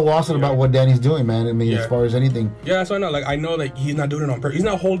that's what's so awesome about what Danny's doing, man. I mean, as far as anything. Yeah, so I know. Like, I know that he's not doing it on purpose. He's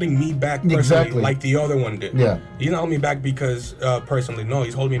not holding me back personally like the other one did. Yeah. He's not holding me back because personally. No,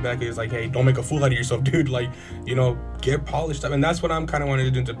 he's holding me back. He's like, hey, don't make a fool out of yourself, dude. Like, you know, get polished up. And that's what I'm kind of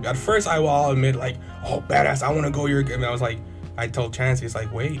wanting to do. At first, I will admit, like, oh, badass, I want to go here. And I was like, I told Chance, he's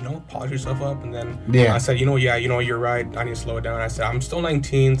like, wait, no, polish yourself up. And then I said, you know, you're right. I need to slow it down. I said, I'm still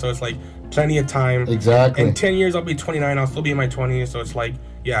 19, so it's like plenty of time. Exactly. In 10 years, I'll be 29. I'll still be in my 20s. So it's like,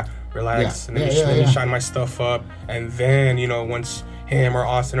 relax. And then let me shine my stuff up. And then, you know, once him or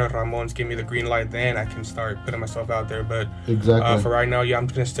Austin or Ramones give me the green light, then I can start putting myself out there. But for right now, I'm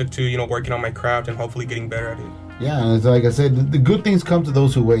just going to stick to, you know, working on my craft and hopefully getting better at it. Yeah, and it's like I said, the good things come to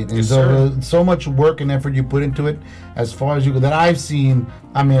those who wait. And so much work and effort you put into it, as far as that I've seen.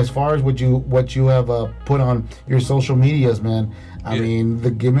 I mean, as far as what you have put on your social medias, man. I mean, the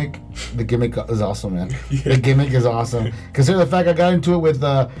gimmick is awesome, man. The gimmick is awesome. Consider the fact I got into it with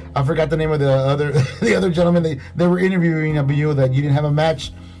I forgot the name of the other gentleman. They were interviewing you that you didn't have a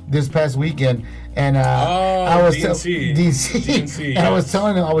match this past weekend, and I was DC. And I was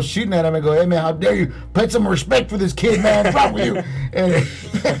telling him, I was shooting at him and go, "Hey man, how dare you? Put some respect for this kid, man. What's wrong with you?" And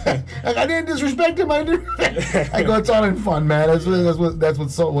like, I didn't disrespect him. I go, it's all in fun, man. That's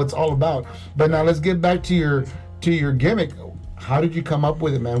what's all about. But now let's get back to your gimmick. How did you come up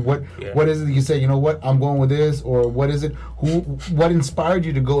with it, man? What is it that you say, you know what, I'm going with this, or what is it? What inspired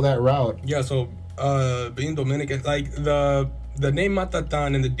you to go that route? Yeah, so being Dominican, like the name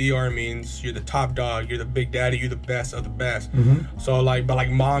Matatan in the DR means you're the top dog, you're the big daddy, you're the best of the best. Mm-hmm. So like, but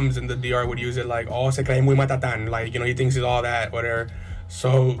like moms in the DR would use it like, oh, se cree muy Matatan, like, you know, he thinks he's all that, whatever.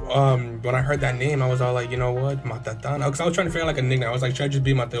 So when I heard that name, I was all like, you know what, Matatan, because I was trying to figure out like a nickname. I was like, should I just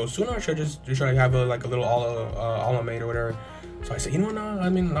be Mateo Ozuna, or should I have a little alma mater or whatever? So I said, you know, no, I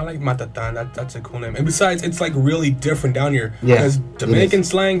mean, I like Matatan. That's a cool name. And besides, it's like really different down here. Yeah, because Dominican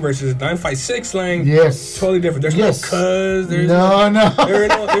slang versus 956 slang, yes, totally different. There's no cuz. There's no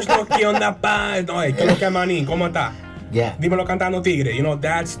que onda pa. No, que lo que manín, ¿cómo está? Yeah. Dímelo cantando tigre. You know,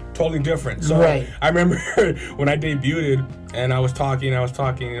 that's totally different. So I remember when I debuted and I was talking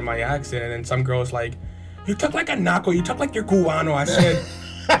in my accent, and then some girl was like, you talk like a naco, you talk like you're Cubano. I said,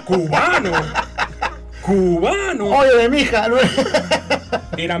 Cubano? Cubano. Oye, mija.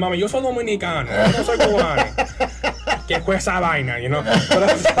 Mira, mama, yo soy dominicano. Yo no soy cubano. ¿Qué fue esa vaina? You know? But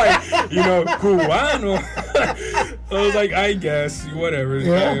I was like, you know, cubano. So I was like, I guess, whatever.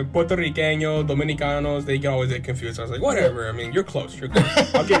 Yeah. Puerto Riqueños, Dominicanos, they can always get confused. So I was like, whatever. I mean, you're close.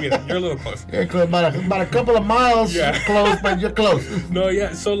 I'll give you that. You're a little close. You're close. About a couple of miles close, but you're close. No,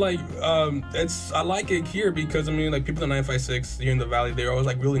 yeah. So, like, I like it here because, I mean, like, people in 956 here in the Valley, they're always,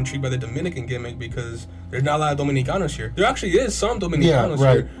 like, really intrigued by the Dominican gimmick because there's not a lot of Dominicanos here. There actually is some Dominicanos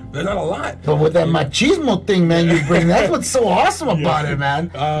here. There's not a lot. But with that machismo thing, man, you bring, that's what's so awesome about it,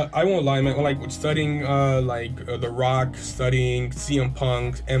 man. I won't lie, man. Like, studying, The Rock, studying CM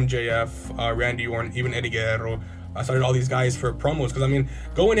Punk, MJF, Randy Orton, even Eddie Guerrero. I started all these guys for promos because, I mean,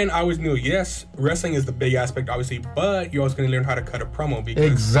 going in, I always knew, yes, wrestling is the big aspect, obviously, but you're also going to learn how to cut a promo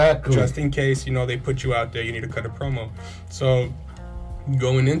because just in case, you know, they put you out there, you need to cut a promo. So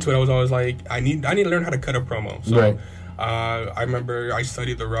going into it, I was always like, I need to learn how to cut a promo. So I remember I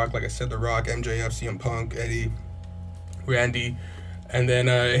studied The Rock, like I said, The Rock, MJF, CM Punk, Eddie, Randy. And then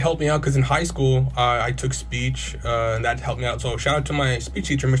it helped me out because in high school, I took speech, and that helped me out. So shout out to my speech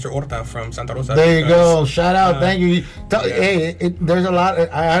teacher, Mr. Orta from Santa Rosa. There you go. Shout out. Thank you. Hey, there's a lot.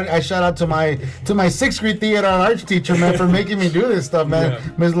 I shout out to my sixth grade theater arts teacher, man, for making me do this stuff, man.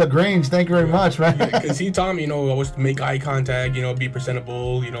 Ms. LaGrange, thank you very much, man. Because he taught me, you know, always make eye contact, you know, be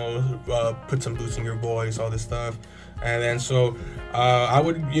presentable, you know, put some boost in your voice, all this stuff. And then so I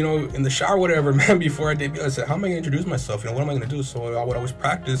would, you know, in the shower, whatever, man, before I debut, I said, how am I going to introduce myself? You know, what am I going to do? So I would always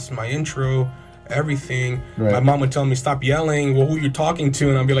practice my intro, everything. My mom would tell me, stop yelling. Well, who you talking to?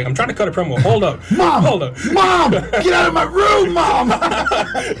 And I'd be like, I'm trying to cut a promo. Hold up. Hold up. Mom, get out of my room, Mom.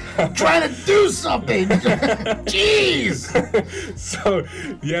 I'm trying to do something. Jeez.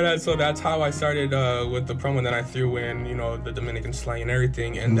 So that's how I started with the promo. And then I threw in, you know, the Dominican slang and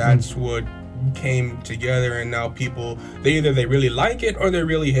everything. And that's what came together, and now people, they really like it or they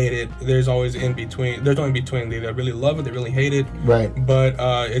really hate it. There's always in between. There's no in between. They either really love it, they really hate it. Right. But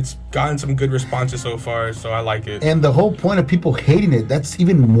it's gotten some good responses so far, so I like it. And the whole point of people hating it, that's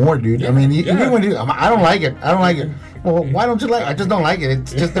even more, dude. I mean, even when I don't like it. Well, why don't you like it? I just don't like it.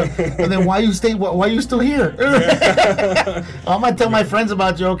 It's just and then why you still here? I'm gonna tell my friends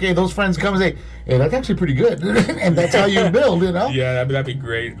about you. Okay, those friends come and say, hey, that's actually pretty good. And that's how you build, you know? Yeah, that'd be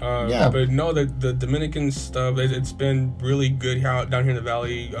great. But no, the Dominican stuff, it's been really good down here in the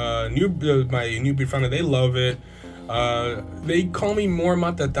Valley. My new big friend, they love it. They call me more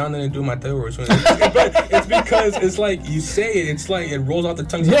Matatan than they do Mateo. So it's because it's like you say it, it's like it rolls off the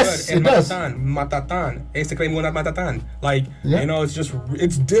tongue. Yes, and it does. Matatan. Este cree muy Matatan. Like, you know,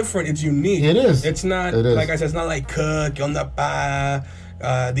 it's different, it's unique. It is. It's not, like I said, it's not like, ¿qué onda pa?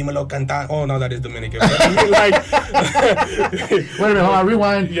 Dímelo cantar. Oh, no, that is Dominican. But I mean, like, wait a minute, hold on,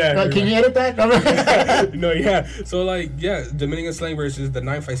 rewind. Yeah, can you edit that? No, yeah. So, like, Dominican slang versus the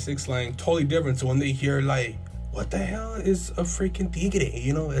 956 slang, totally different. So when they hear, like, what the hell is a freaking tigre?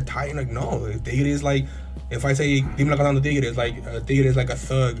 You know, Italian, like, no. Tigre is like, if I say, dímelo cantando tigre, it's like, tigre is like a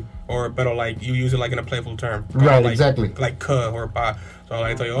thug, but like, you use it like in a playful term. Right, like, exactly. Like, or pa. So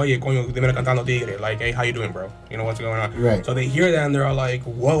like, I tell you, oye, coño, dímelo cantando tigre. Like, hey, how you doing, bro? You know, what's going on? Right. So they hear that and they're all like,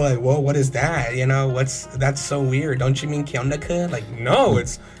 whoa, what is that? You know, that's so weird. Don't you mean que onda, ka? Like, no,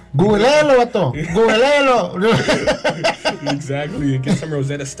 it's... Googleelo, vato. Googleelo. Exactly. Get some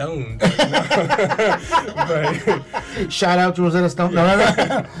Rosetta Stone. Shout out to Rosetta Stone. No.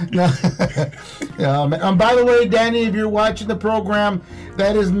 And by the way, Danny, if you're watching the program,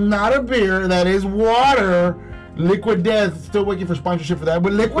 that is not a beer. That is water. Liquid Death. Still waiting for sponsorship for that.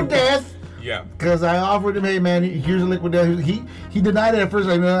 But Liquid Death. Yeah. Because I offered him, hey, man, here's a Liquid Death. He denied it at first.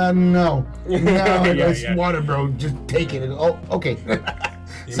 Like, no. It's water, bro. Just take it. Oh, okay.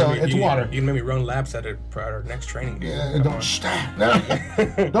 It's water. You made me run laps at our next training. Yeah, don't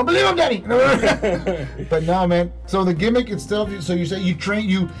don't believe him, Daddy. But no, man. So the gimmick itself. So you say you train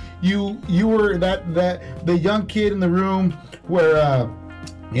you were that the young kid in the room where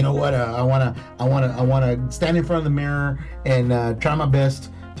you know what I wanna stand in front of the mirror and try my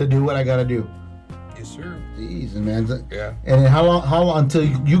best to do what I gotta do. Yes, sir. Jeez, man. Yeah. And then how long until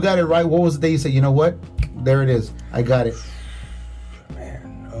you got it right? What was the day you said, you know what? There it is. I got it.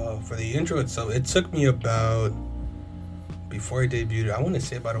 For the intro itself, it took me about, before I debuted, I want to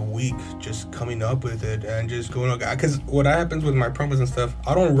say about a week just coming up with it and just going, because what happens with my promos and stuff,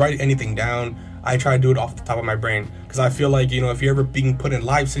 I don't write anything down. I try to do it off the top of my brain because I feel like, if you're ever being put in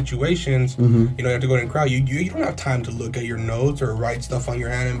live situations, you have to go in a crowd, you don't have time to look at your notes or write stuff on your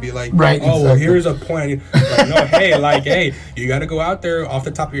hand and be like, right, oh, well, here's a point. Like, no, hey, you got to go out there off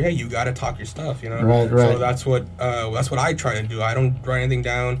the top of your head. You got to talk your stuff, Right. So that's what I try to do. I don't write anything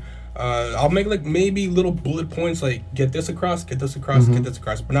down. I'll make like maybe little bullet points, like get this across, get this across,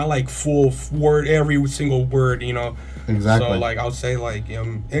 but not like full word, every single word, Exactly. So like I'll say like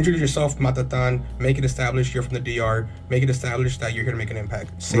introduce yourself, Matatan, make it established you're from the DR, make it established that you're here to make an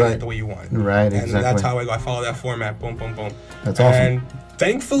impact. Say it the way you want. Right. And exactly. that's how I go. I follow that format. Boom, boom, boom. That's awesome. And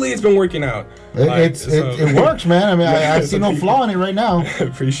thankfully, it's been working out. It works, man. I mean, I see no flaw in it right now.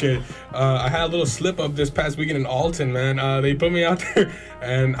 Appreciate it. I had a little slip up this past weekend in Alton, man. They put me out there,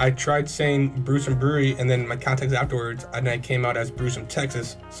 and I tried saying Brewsome Brewery, and then my context afterwards, and I came out as Brewsome,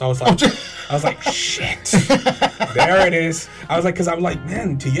 Texas. So I was like, shit. There it is. I was like, because I'm like,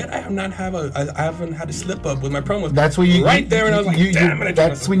 man, I haven't had a slip up with my promos. That's when you and I was like, damn it.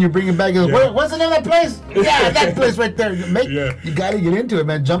 That's when you bring it back. What's the name of that place? Yeah, that place right there. You got to get into it,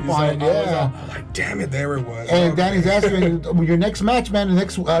 man. Jump on it. Yeah. I was like, damn it, there it was. And Danny's asking your next match, man.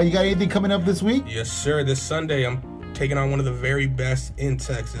 You got anything coming up this week? Yes, sir. This Sunday, I'm taking on one of the very best in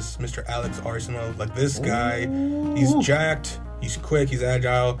Texas, Mr. Alex Arsenal. Like this guy, he's jacked, he's quick, he's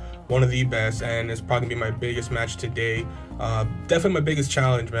agile, one of the best, and it's probably gonna be my biggest match today. Definitely my biggest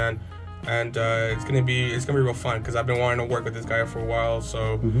challenge, man. And it's gonna be real fun because I've been wanting to work with this guy for a while.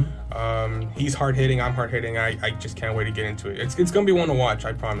 So he's hard hitting, I'm hard hitting. I just can't wait to get into it. It's gonna be one to watch,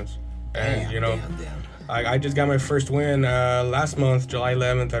 I promise. And damn. I just got my first win last month, July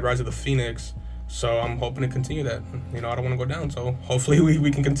 11th, at Rise of the Phoenix. So I'm hoping to continue that. I don't want to go down. So hopefully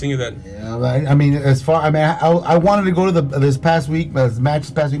we can continue that. Yeah, I mean, I wanted to go to this past week, but this match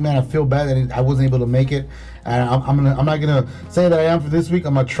this past week, man. I feel bad that I wasn't able to make it. And I'm not gonna say that I am for this week.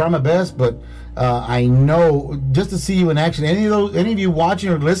 I'm gonna try my best, but I know just to see you in action. Any of you watching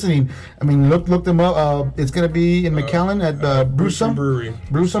or listening, I mean, look them up. It's gonna be in McAllen at Brewsome Brewery.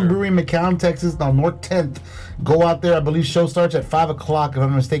 Brewsome Brewery in McAllen, Texas, on North 10th. Go out there. I believe show starts at 5 o'clock, if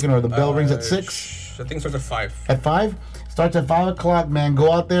I'm not mistaken, or the bell rings at 6. I think it starts at 5. At 5? Starts at 5 o'clock, man.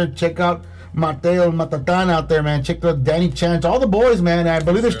 Go out there, check out Mateo and Matatan out there, man. Check out Danny Chance, all the boys, man. I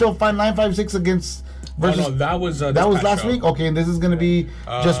believe they're still fighting 956 against. Versus, no, that was last week. Okay, and this is gonna be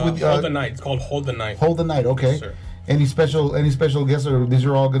just with Hold the Night. It's called Hold the Night. Hold the Night. Okay. Yes, any special guests, or these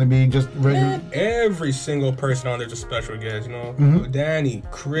are all gonna be just regular? Every single person on there's a special guest. Danny,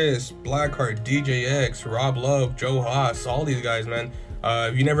 Chris, Blackheart, DJ X, Rob Love, Joe Haas, all these guys, man.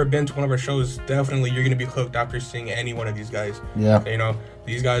 If you've never been to one of our shows, definitely you're gonna be hooked after seeing any one of these guys. Yeah.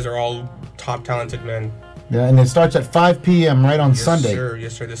 These guys are all top talented men. Yeah, and it starts at 5 p.m. right on Sunday.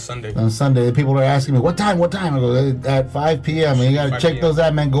 Yes, sir, this Sunday. On Sunday. People are asking me, what time? I go, at 5 p.m. And you got to check those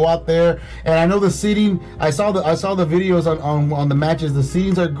out, man. Go out there. And I know the seating, I saw the videos on the matches. The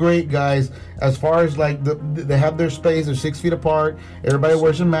seatings are great, guys. As far as, like, they have their space. They're 6 feet apart. Everybody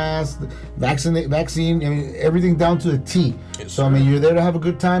wears a mask. Vaccine, I mean, everything down to a T. Yes, so, I mean, you're there to have a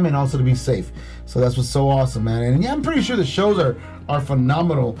good time and also to be safe. So that's what's so awesome, man. And, yeah, I'm pretty sure the shows are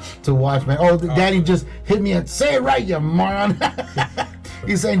phenomenal to watch, man. Danny just hit me and say it right, you moron.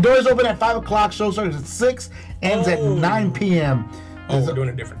 He's saying doors open at 5 o'clock, show starts at 6, ends at 9 p.m. We're doing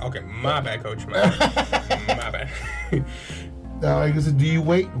it different. Okay, my bad, coach. My bad. I guess, do you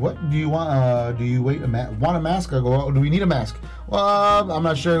wait? What do you want? Do you wait? Want a mask? Or go? Do we need a mask? Well, I'm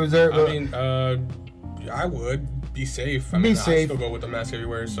not sure. Was there? I mean, I would. be safe. Be safe. I still go with the mask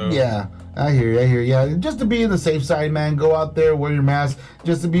everywhere. So yeah, I hear you. Yeah, just to be in the safe side, man. Go out there, wear your mask,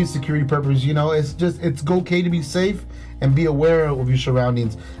 just to be security purposes. You know, it's okay to be safe and be aware of your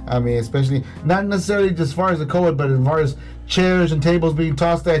surroundings. I mean, especially not necessarily just as far as the COVID, but as far as chairs and tables being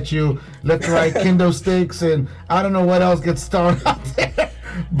tossed at you, left to right, kendo sticks, and I don't know what else gets thrown out there.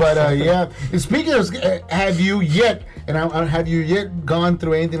 But yeah, and speaking of, have you yet gone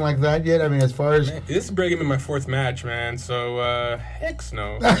through anything like that yet? I mean, as far as this is breaking me my 4th match, man. So heck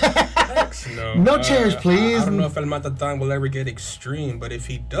no, heck no. No chairs, please. I don't know if El Matatan will ever get extreme, but if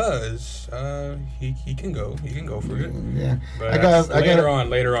he does, he can go. He can go for it. Yeah, but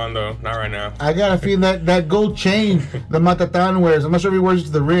later on though, not right now. I got a feeling that gold chain the Matatan wears. I'm not sure if he wears it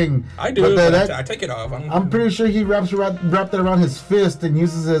to the ring. I do. But I take it off. I'm pretty sure he wrapped it around his fist and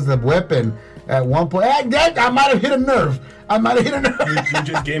uses it as a weapon at one point. I might have hit a nerve. You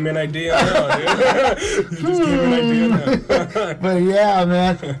just gave me an idea now, dude. You just gave me an idea now. But yeah,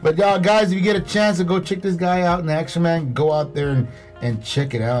 man. But y'all guys, if you get a chance to go check this guy out in action, man, go out there and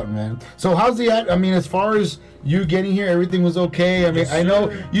check it out, man. So how's he at? I mean, as far as you getting here, everything was okay. I mean, yes, I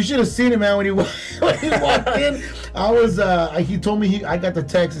know you should have seen it, man, when he walked in. He told me I got the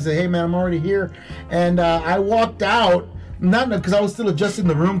text. He said, "Hey, man, I'm already here," and I walked out. Not because I was still adjusting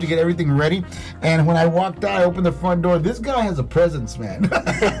the room to get everything ready. And when I walked out, I opened the front door. This guy has a presence, man.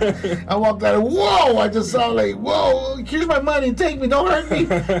 I walked out, whoa! I just saw like, whoa! Here's my money. Take me. Don't hurt me.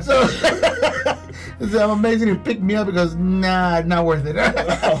 So I'm amazing. He picked me up because nah, not worth it.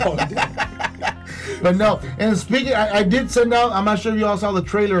 But no. And speaking, I did send out. I'm not sure if you all saw the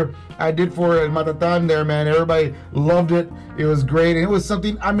trailer I did for Matatan there, man. Everybody loved it. It was great, and it was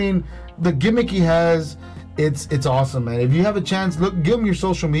something. I mean, the gimmick he has. It's awesome, man. If you have a chance, give them your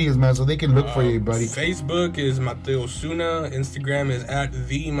social medias, man, so they can look for you, buddy. Facebook is Mateo Ozuna. Instagram is at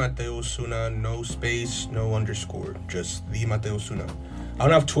the Mateo Ozuna. No space, no underscore. Just the Mateo Ozuna. I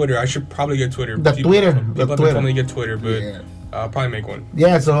don't have Twitter. I should probably get Twitter. People have told me to get Twitter, but yeah. I'll probably make one.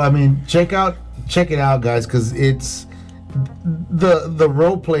 Yeah, so I mean, check it out, guys, because it's the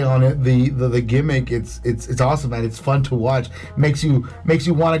role play on it, the gimmick. It's awesome, man. It's fun to watch. Makes you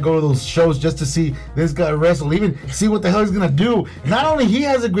want to go to those shows just to see this guy wrestle, even see what the hell he's gonna do. Not only he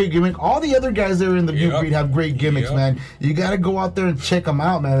has a great gimmick, all the other guys that are in the Butte Breed have great gimmicks, man. You got to go out there and check them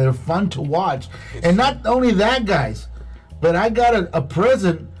out, man. They're fun to watch. And not only that, guys, but I got a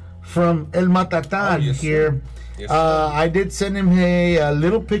present from El Matatan here. Sir. Yes, I did send him a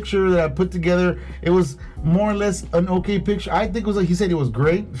little picture that I put together. It was more or less an okay picture. I think it was he said it was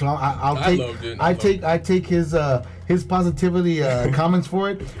great. So I take his positivity comments for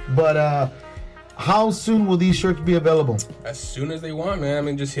it. But how soon will these shirts be available? As soon as they want, man. I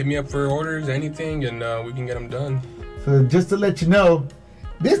mean, just hit me up for orders, anything, and we can get them done. So just to let you know,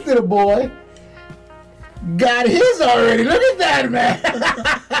 this little boy got his already. Look at that, man.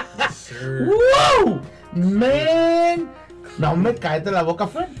 Yes, sir. Whoa! Man, no me cállate la boca,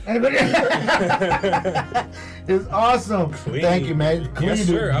 friend. It's awesome. Clean. Thank you, man. Clean, yes,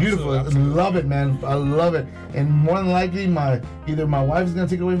 sir. Beautiful. Absolutely. Love it, man. I love it. And more than likely, either my wife's gonna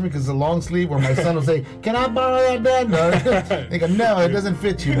take it away from me because it's a long sleeve, or my son will say, "Can I borrow that, Dad?" No, they go, "No, it doesn't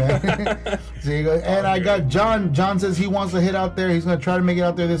fit you, man." So you go, and I got John. John says he wants to hit out there. He's gonna try to make it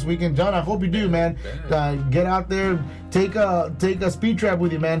out there this weekend. John, I hope you do, man. Get out there. Take a speed trap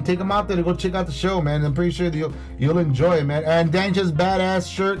with you, man. Take them out there to go check out the show, man. I'm pretty sure you'll enjoy it, man. And Dancha's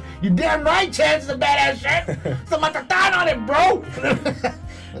badass shirt. You damn right, Chance is a badass shirt. It's a Matatan on it, bro.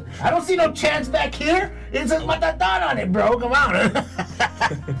 I don't see no Chance back here. It says Matatan on it, bro. Come on.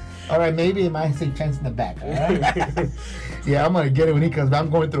 All right, maybe it might say Chance in the back. All right? Yeah, I'm gonna get it when he comes back. I'm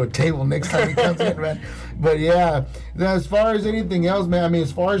going through a table next time he comes in, man. But yeah, as far as anything else, man. I mean,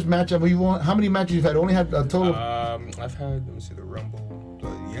 as far as matchup, how many matches you've had? Only had a total. I've had. Let me see the Rumble.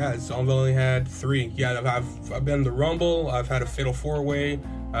 I've only had 3. Yeah, I've been the Rumble. I've had a Fatal 4-Way.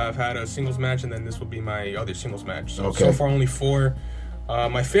 I've had a singles match, and then this will be my other singles match. So far only 4.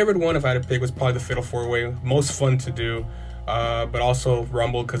 My favorite one, if I had to pick, was probably the Fatal 4-Way. Most fun to do. But also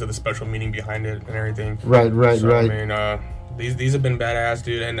Rumble because of the special meaning behind it and everything. Right. I mean, these have been badass,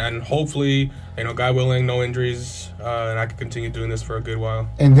 dude, and hopefully, God willing, no injuries, and I can continue doing this for a good while.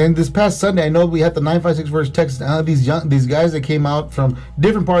 And then this past Sunday, I know we had the 956 versus Texas. These guys that came out from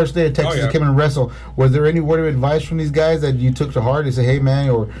different parts of the state of Texas that came in and wrestle. Was there any word of advice from these guys that you took to heart? They say, hey man,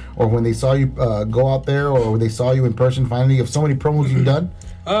 or when they saw you go out there, or when they saw you in person finally, of so many promos you've done?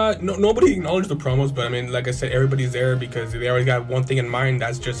 No, nobody acknowledged the promos, but I mean, like I said, everybody's there because they always got one thing in mind.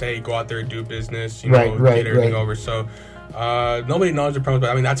 That's just, hey, go out there and do business, get everything over. So nobody acknowledged the promos, but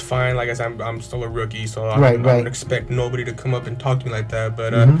I mean, that's fine. Like I said, I'm still a rookie, so I don't expect nobody to come up and talk to me like that.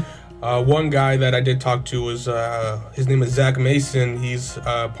 But One guy that I did talk to was his name is Zach Mason. He's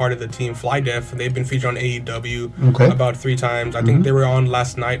part of the team Fly Def. They've been featured on AEW about 3 times. I think they were on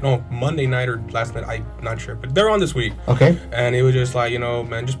Monday night or last night. I'm not sure, but they're on this week. Okay. And it was just like,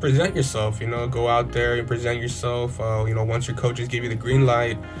 man, just present yourself. Go out there and present yourself. Once your coaches give you the green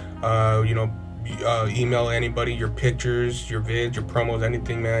light, email anybody your pictures, your vids, your promos,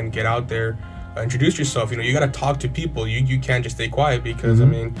 anything, man. Get out there. Introduce yourself. You got to talk to people. You can't just stay quiet because,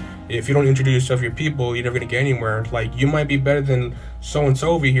 if you don't introduce yourself to your people, you're never going to get anywhere. Like, you might be better than so-and-so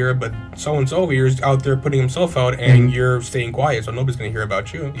over here, but so-and-so over here is out there putting himself out, and you're staying quiet, so nobody's going to hear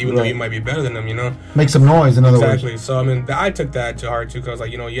about you, even though you might be better than them, Make some noise, in other words. Exactly. So, I took that to heart, too, because I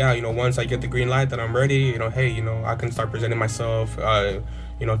was like, once I get the green light that I'm ready, hey, I can start presenting myself,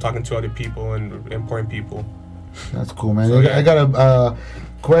 talking to other people and important people. That's cool, man. So, I got a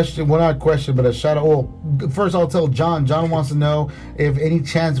question, well, not a question, but a shout out. Well, first I'll tell John. John wants to know if any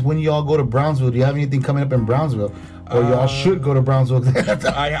chance when y'all go to Brownsville, do you have anything coming up in Brownsville? Or y'all should go to Brownsville?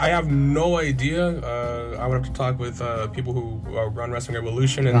 I have no idea. I would have to talk with people who run Wrestling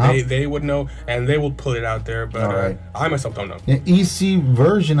Revolution, and they would know, and they will put it out there, but I myself don't know. Yeah, EC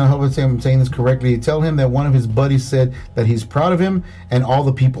Version, I hope I'm saying this correctly, tell him that one of his buddies said that he's proud of him and all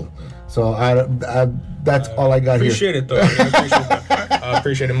the people. So that's all I got appreciate here. Appreciate it, though. I appreciate that.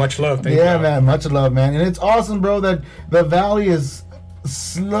 Appreciate it. Much love. Thank you, man. Much love, man. And it's awesome, bro, that the Valley is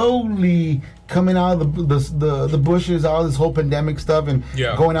slowly coming out of the bushes, all this whole pandemic stuff, and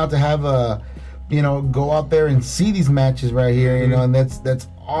going out to have go out there and see these matches right here, and that's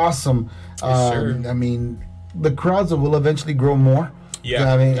awesome. Yes, sir. The crowds will eventually grow more.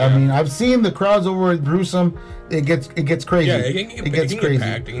 Yeah. I mean, I've seen the crowds over at Gruesome. It gets crazy. Yeah, it gets crazy.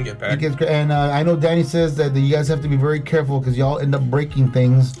 It can get packed. And I know Danny says that you guys have to be very careful because y'all end up breaking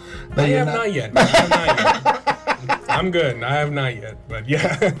things. I have not yet. I'm good. I have not yet, but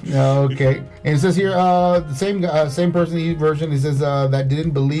yeah. Okay. And it says here, the same person, the version. It says that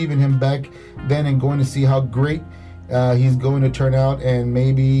didn't believe in him back then and going to see how great he's going to turn out and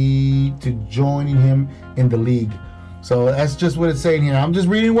maybe to joining him in the league. So that's just what it's saying here. I'm just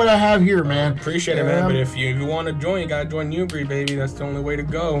reading what I have here, man. Appreciate it, man. But if you want to join, you got to join New Breed, baby. That's the only way to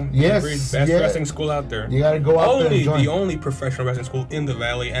go. Yes. New Breed, best wrestling school out there. You got to go out there and join. The only professional wrestling school in the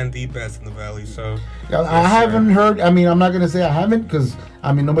Valley and the best in the Valley. So I haven't heard. I'm not going to say I haven't because,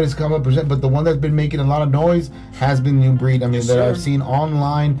 nobody's come up present. But the one that's been making a lot of noise has been New Breed. I've seen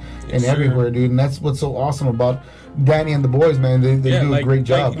online and everywhere, dude. And that's what's so awesome about Danny and the boys, man. They do a great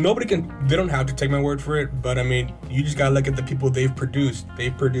job. They don't have to take my word for it, but you just gotta look at the people they've produced.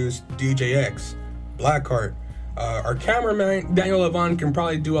 They've produced DJX, Blackheart. Our cameraman, Daniel Levon, can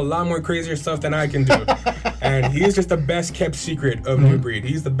probably do a lot more crazier stuff than I can do. And he's just the best kept secret of New Breed.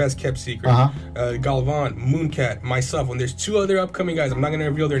 He's the best kept secret. Galvan, Mooncat, myself. When there's 2 other upcoming guys, I'm not going to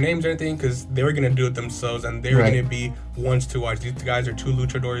reveal their names or anything because they were going to do it themselves and they're going to be ones to watch. These guys are 2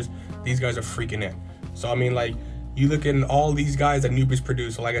 luchadors. These guys are freaking it. So, you look at all these guys that New Breed's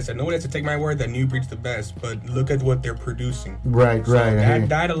produce. So like I said, nobody has to take my word that New Breed's the best, but look at what they're producing. Right.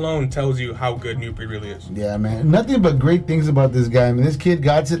 That alone tells you how good New Breed really is. Yeah, man. Nothing but great things about this guy. This kid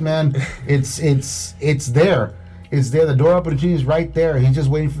got it, man. It's there. It's there. The door opportunity is right there. He's just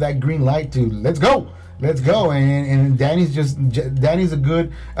waiting for that green light to let's go. And Danny's a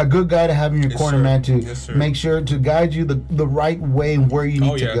good guy to have in your corner, man, to make sure to guide you the right way and where you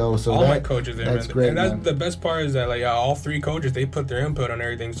need to go. So all my coaches there, that's man. Great, and that's man. The best part is that all 3 coaches, they put their input on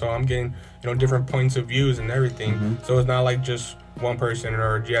everything. So I'm getting different points of views and everything. So it's not like just one person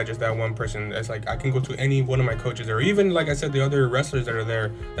or just that one person. It's like I can go to any one of my coaches or even like I said, the other wrestlers that are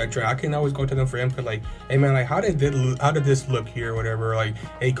there that I can always go to them for input. Like, hey man, like how did this look here or whatever? Like,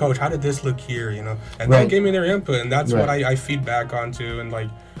 hey coach, how did this look here? And they gave me their input, and that's what I feed back onto. And like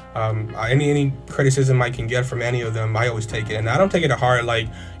any criticism I can get from any of them, I always take it, and I don't take it to heart. Like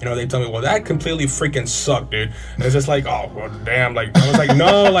they tell me, well, that completely freaking sucked, dude. And it's just like, oh well, damn. Like I was like,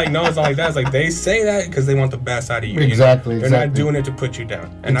 no, it's not like that. It's like they say that because they want the best out of you. Exactly. They're not doing it to put you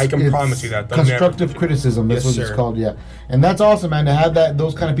down, and I can promise you that. Constructive criticism. That's what it's called. Yeah, and that's awesome, man. To have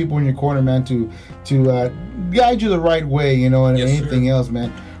those kind of people in your corner, man, to guide you the right way, and anything else,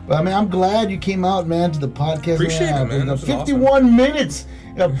 man. But I'm glad you came out, man, to the podcast. Appreciate it, man. 51 minutes.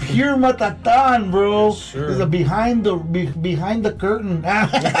 A pure Matatan, bro. Yes, sir. There's a behind the curtain.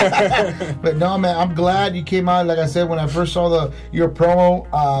 But no, man, I'm glad you came out. Like I said, when I first saw your promo,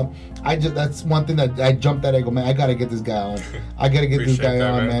 that's one thing that I jumped at. I go, man, I gotta get this guy on. I gotta get this guy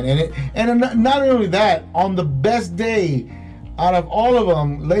on, man. And not only that, on the best day out of all of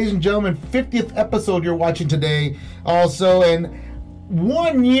them, ladies and gentlemen, 50th episode you're watching today, also, and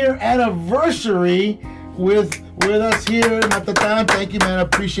 1 year anniversary with with us here at Matatan. Thank you, man. I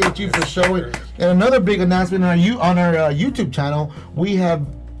appreciate you for showing. And another big announcement on our YouTube channel, we have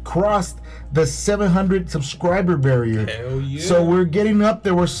crossed the 700 subscriber barrier. Hell yeah. So we're getting up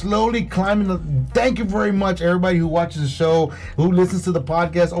there. We're slowly climbing. Thank you very much, everybody who watches the show, who listens to the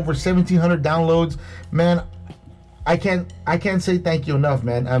podcast. Over 1,700 downloads. Man, I can't say thank you enough,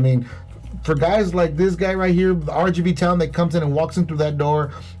 man. I mean, for guys like this guy right here, the RGB talent that comes in and walks in through that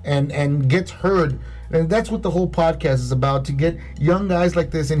door and gets heard. And that's what the whole podcast is about, to get young guys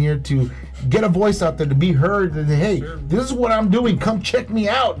like this in here to get a voice out there, to be heard. And hey, this is what I'm doing. Come check me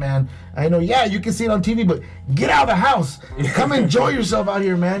out, man. I know, yeah, you can see it on TV, but get out of the house. Come enjoy yourself out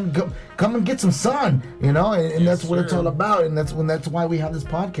here, man. Come and get some sun, you know? And that's what it's all about. And that's why we have this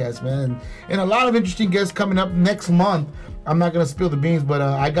podcast, man. And a lot of interesting guests coming up next month. I'm not going to spill the beans, but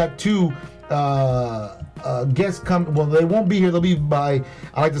I got two guests come. Well, they won't be here. They'll be by,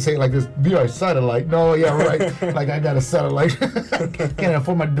 I like to say it like this, be by satellite. No, yeah, right. Like I got a satellite. Can't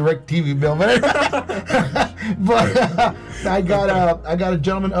afford my direct TV bill, but I got a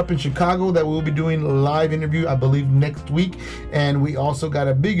gentleman up in Chicago that we'll be doing a live interview, I believe, next week. And we also got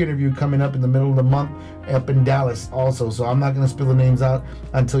a big interview coming up in the middle of the month up in Dallas also. So I'm not going to spill the names out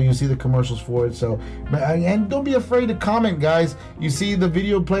until you see the commercials for it. So, and don't be afraid to comment, guys. You see the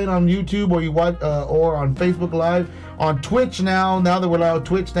video playing on YouTube, or you watch or on Facebook Live, on Twitch now that we're live on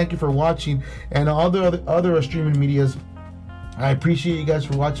Twitch. Thank you for watching, and other streaming medias. I appreciate you guys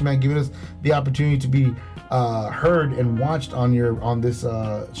for watching, man, giving us the opportunity to be heard and watched on this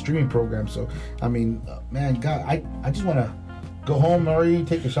streaming program. So I mean, man, God, I just want to go home already,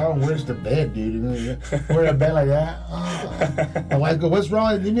 take a shower, and we're just to bed, dude. We're in a bed like that. Oh. My wife goes, "What's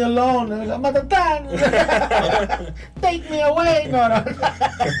wrong? Leave me alone." And I'm Matatan. Take me away. No.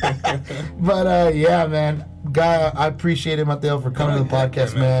 But yeah, man. Guy, I appreciate it, Mateo, for coming to the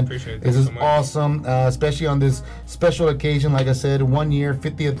podcast, man. This is awesome, especially on this special occasion. Like I said, 1 year,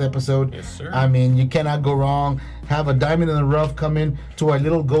 50th episode. Yes, sir. I mean, you cannot go wrong. Have a diamond in the rough come in to our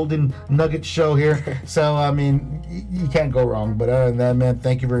little golden nugget show here. So, I mean, you can't go wrong. But other than that, man,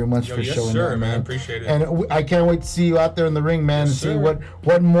 thank you very much for showing up, man. I appreciate it. And I can't wait to see you out there in the ring, man, and see what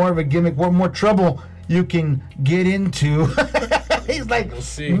more of a gimmick, what more trouble you can get into. He's like, we'll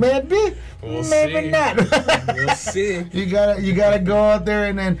see. Maybe see. Not. We'll see. You gotta go out there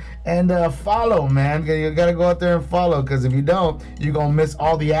and follow, man. You gotta go out there and follow, because if you don't, you're gonna miss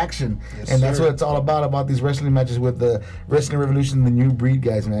all the action. Yes, and that's sir. what it's all about these wrestling matches with the Wrestling Revolution, the New Breed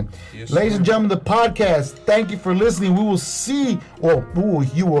guys, man. Yes, ladies sir. and gentlemen, the podcast. Thank you for listening. We will see,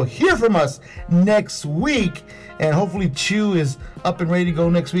 you will hear from us next week. And hopefully Chew is up and ready to go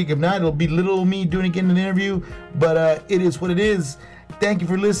next week. If not, it'll be little me doing again an interview. But it is what it is. Thank you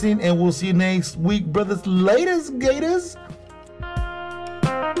for listening, and we'll see you next week, brothers. Laters, Gators.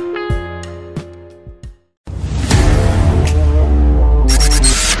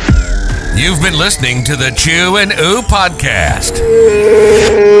 You've been listening to the Chew and Ooh podcast.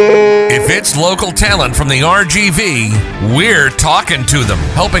 If it's local talent from the RGV, we're talking to them,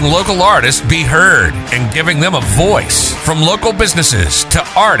 helping local artists be heard and giving them a voice. From local businesses to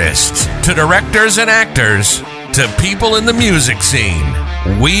artists to directors and actors to people in the music scene,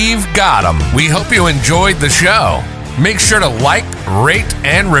 we've got them. We hope you enjoyed the show. Make sure to like, rate,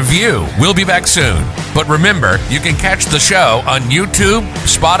 and review. We'll be back soon. But remember, you can catch the show on YouTube,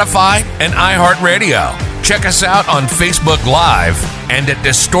 Spotify, and iHeartRadio. Check us out on Facebook Live and at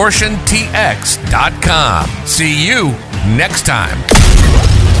distortiontx.com. See you next time.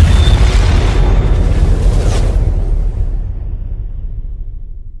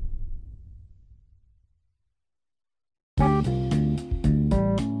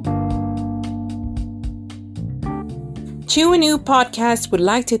 Chew and Ooh Podcast would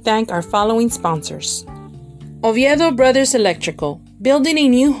like to thank our following sponsors. Oviedo Brothers Electrical. Building a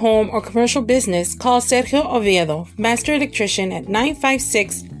new home or commercial business, call Sergio Oviedo, Master Electrician at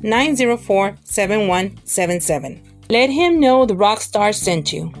 956-904-7177. Let him know the Rockstar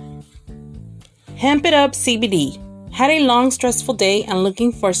sent you. Hemp It Up CBD. Had a long, stressful day and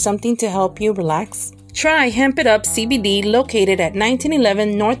looking for something to help you relax? Try Hemp It Up CBD, located at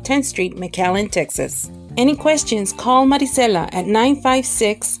 1911 North 10th Street, McAllen, Texas. Any questions, call Maricela at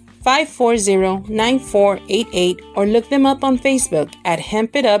 956-540-9488 or look them up on Facebook at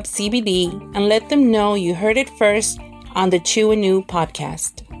Hemp It Up CBD and let them know you heard it first on the Chew and Ooh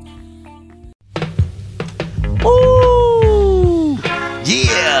podcast. Ooh,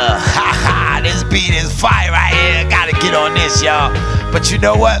 yeah, ha ha, this beat is fire right here. Gotta get on this, y'all. But you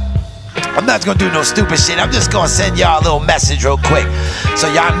know what? I'm not gonna do no stupid shit. I'm just gonna send y'all a little message real quick so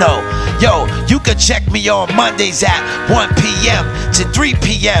y'all know. Yo, you can check me on Mondays at 1 p.m. to 3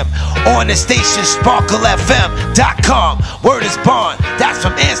 p.m. on the station sparklefm.com. Word is bond. That's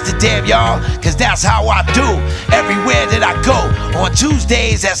from Amsterdam, y'all, cause that's how I do everywhere that I go. On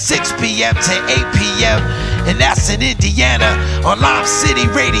Tuesdays at 6 p.m. to 8 p.m. and that's in Indiana on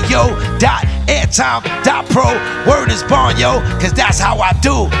limecityradio.airtime.pro. Word is bond, yo, cause that's how I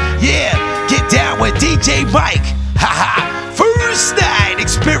do. Yeah, get down with DJ Mike. Haha. First night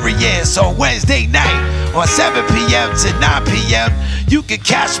experience on Wednesday night on 7 p.m. to 9 p.m. You can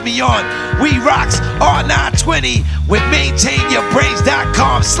catch me on We Rocks R920 with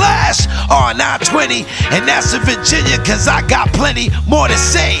maintainyourbrains.com/R920. And that's in Virginia, cause I got plenty more to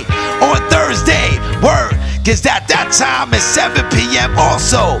say on Thursday. Word, cause at that time is 7 p.m.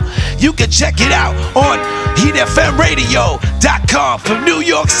 Also, you can check it out on HeatFMRadio.com from New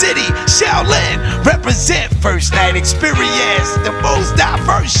York City. Shaolin, represent First Night Experience, the most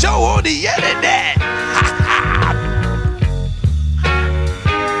diverse show on the internet.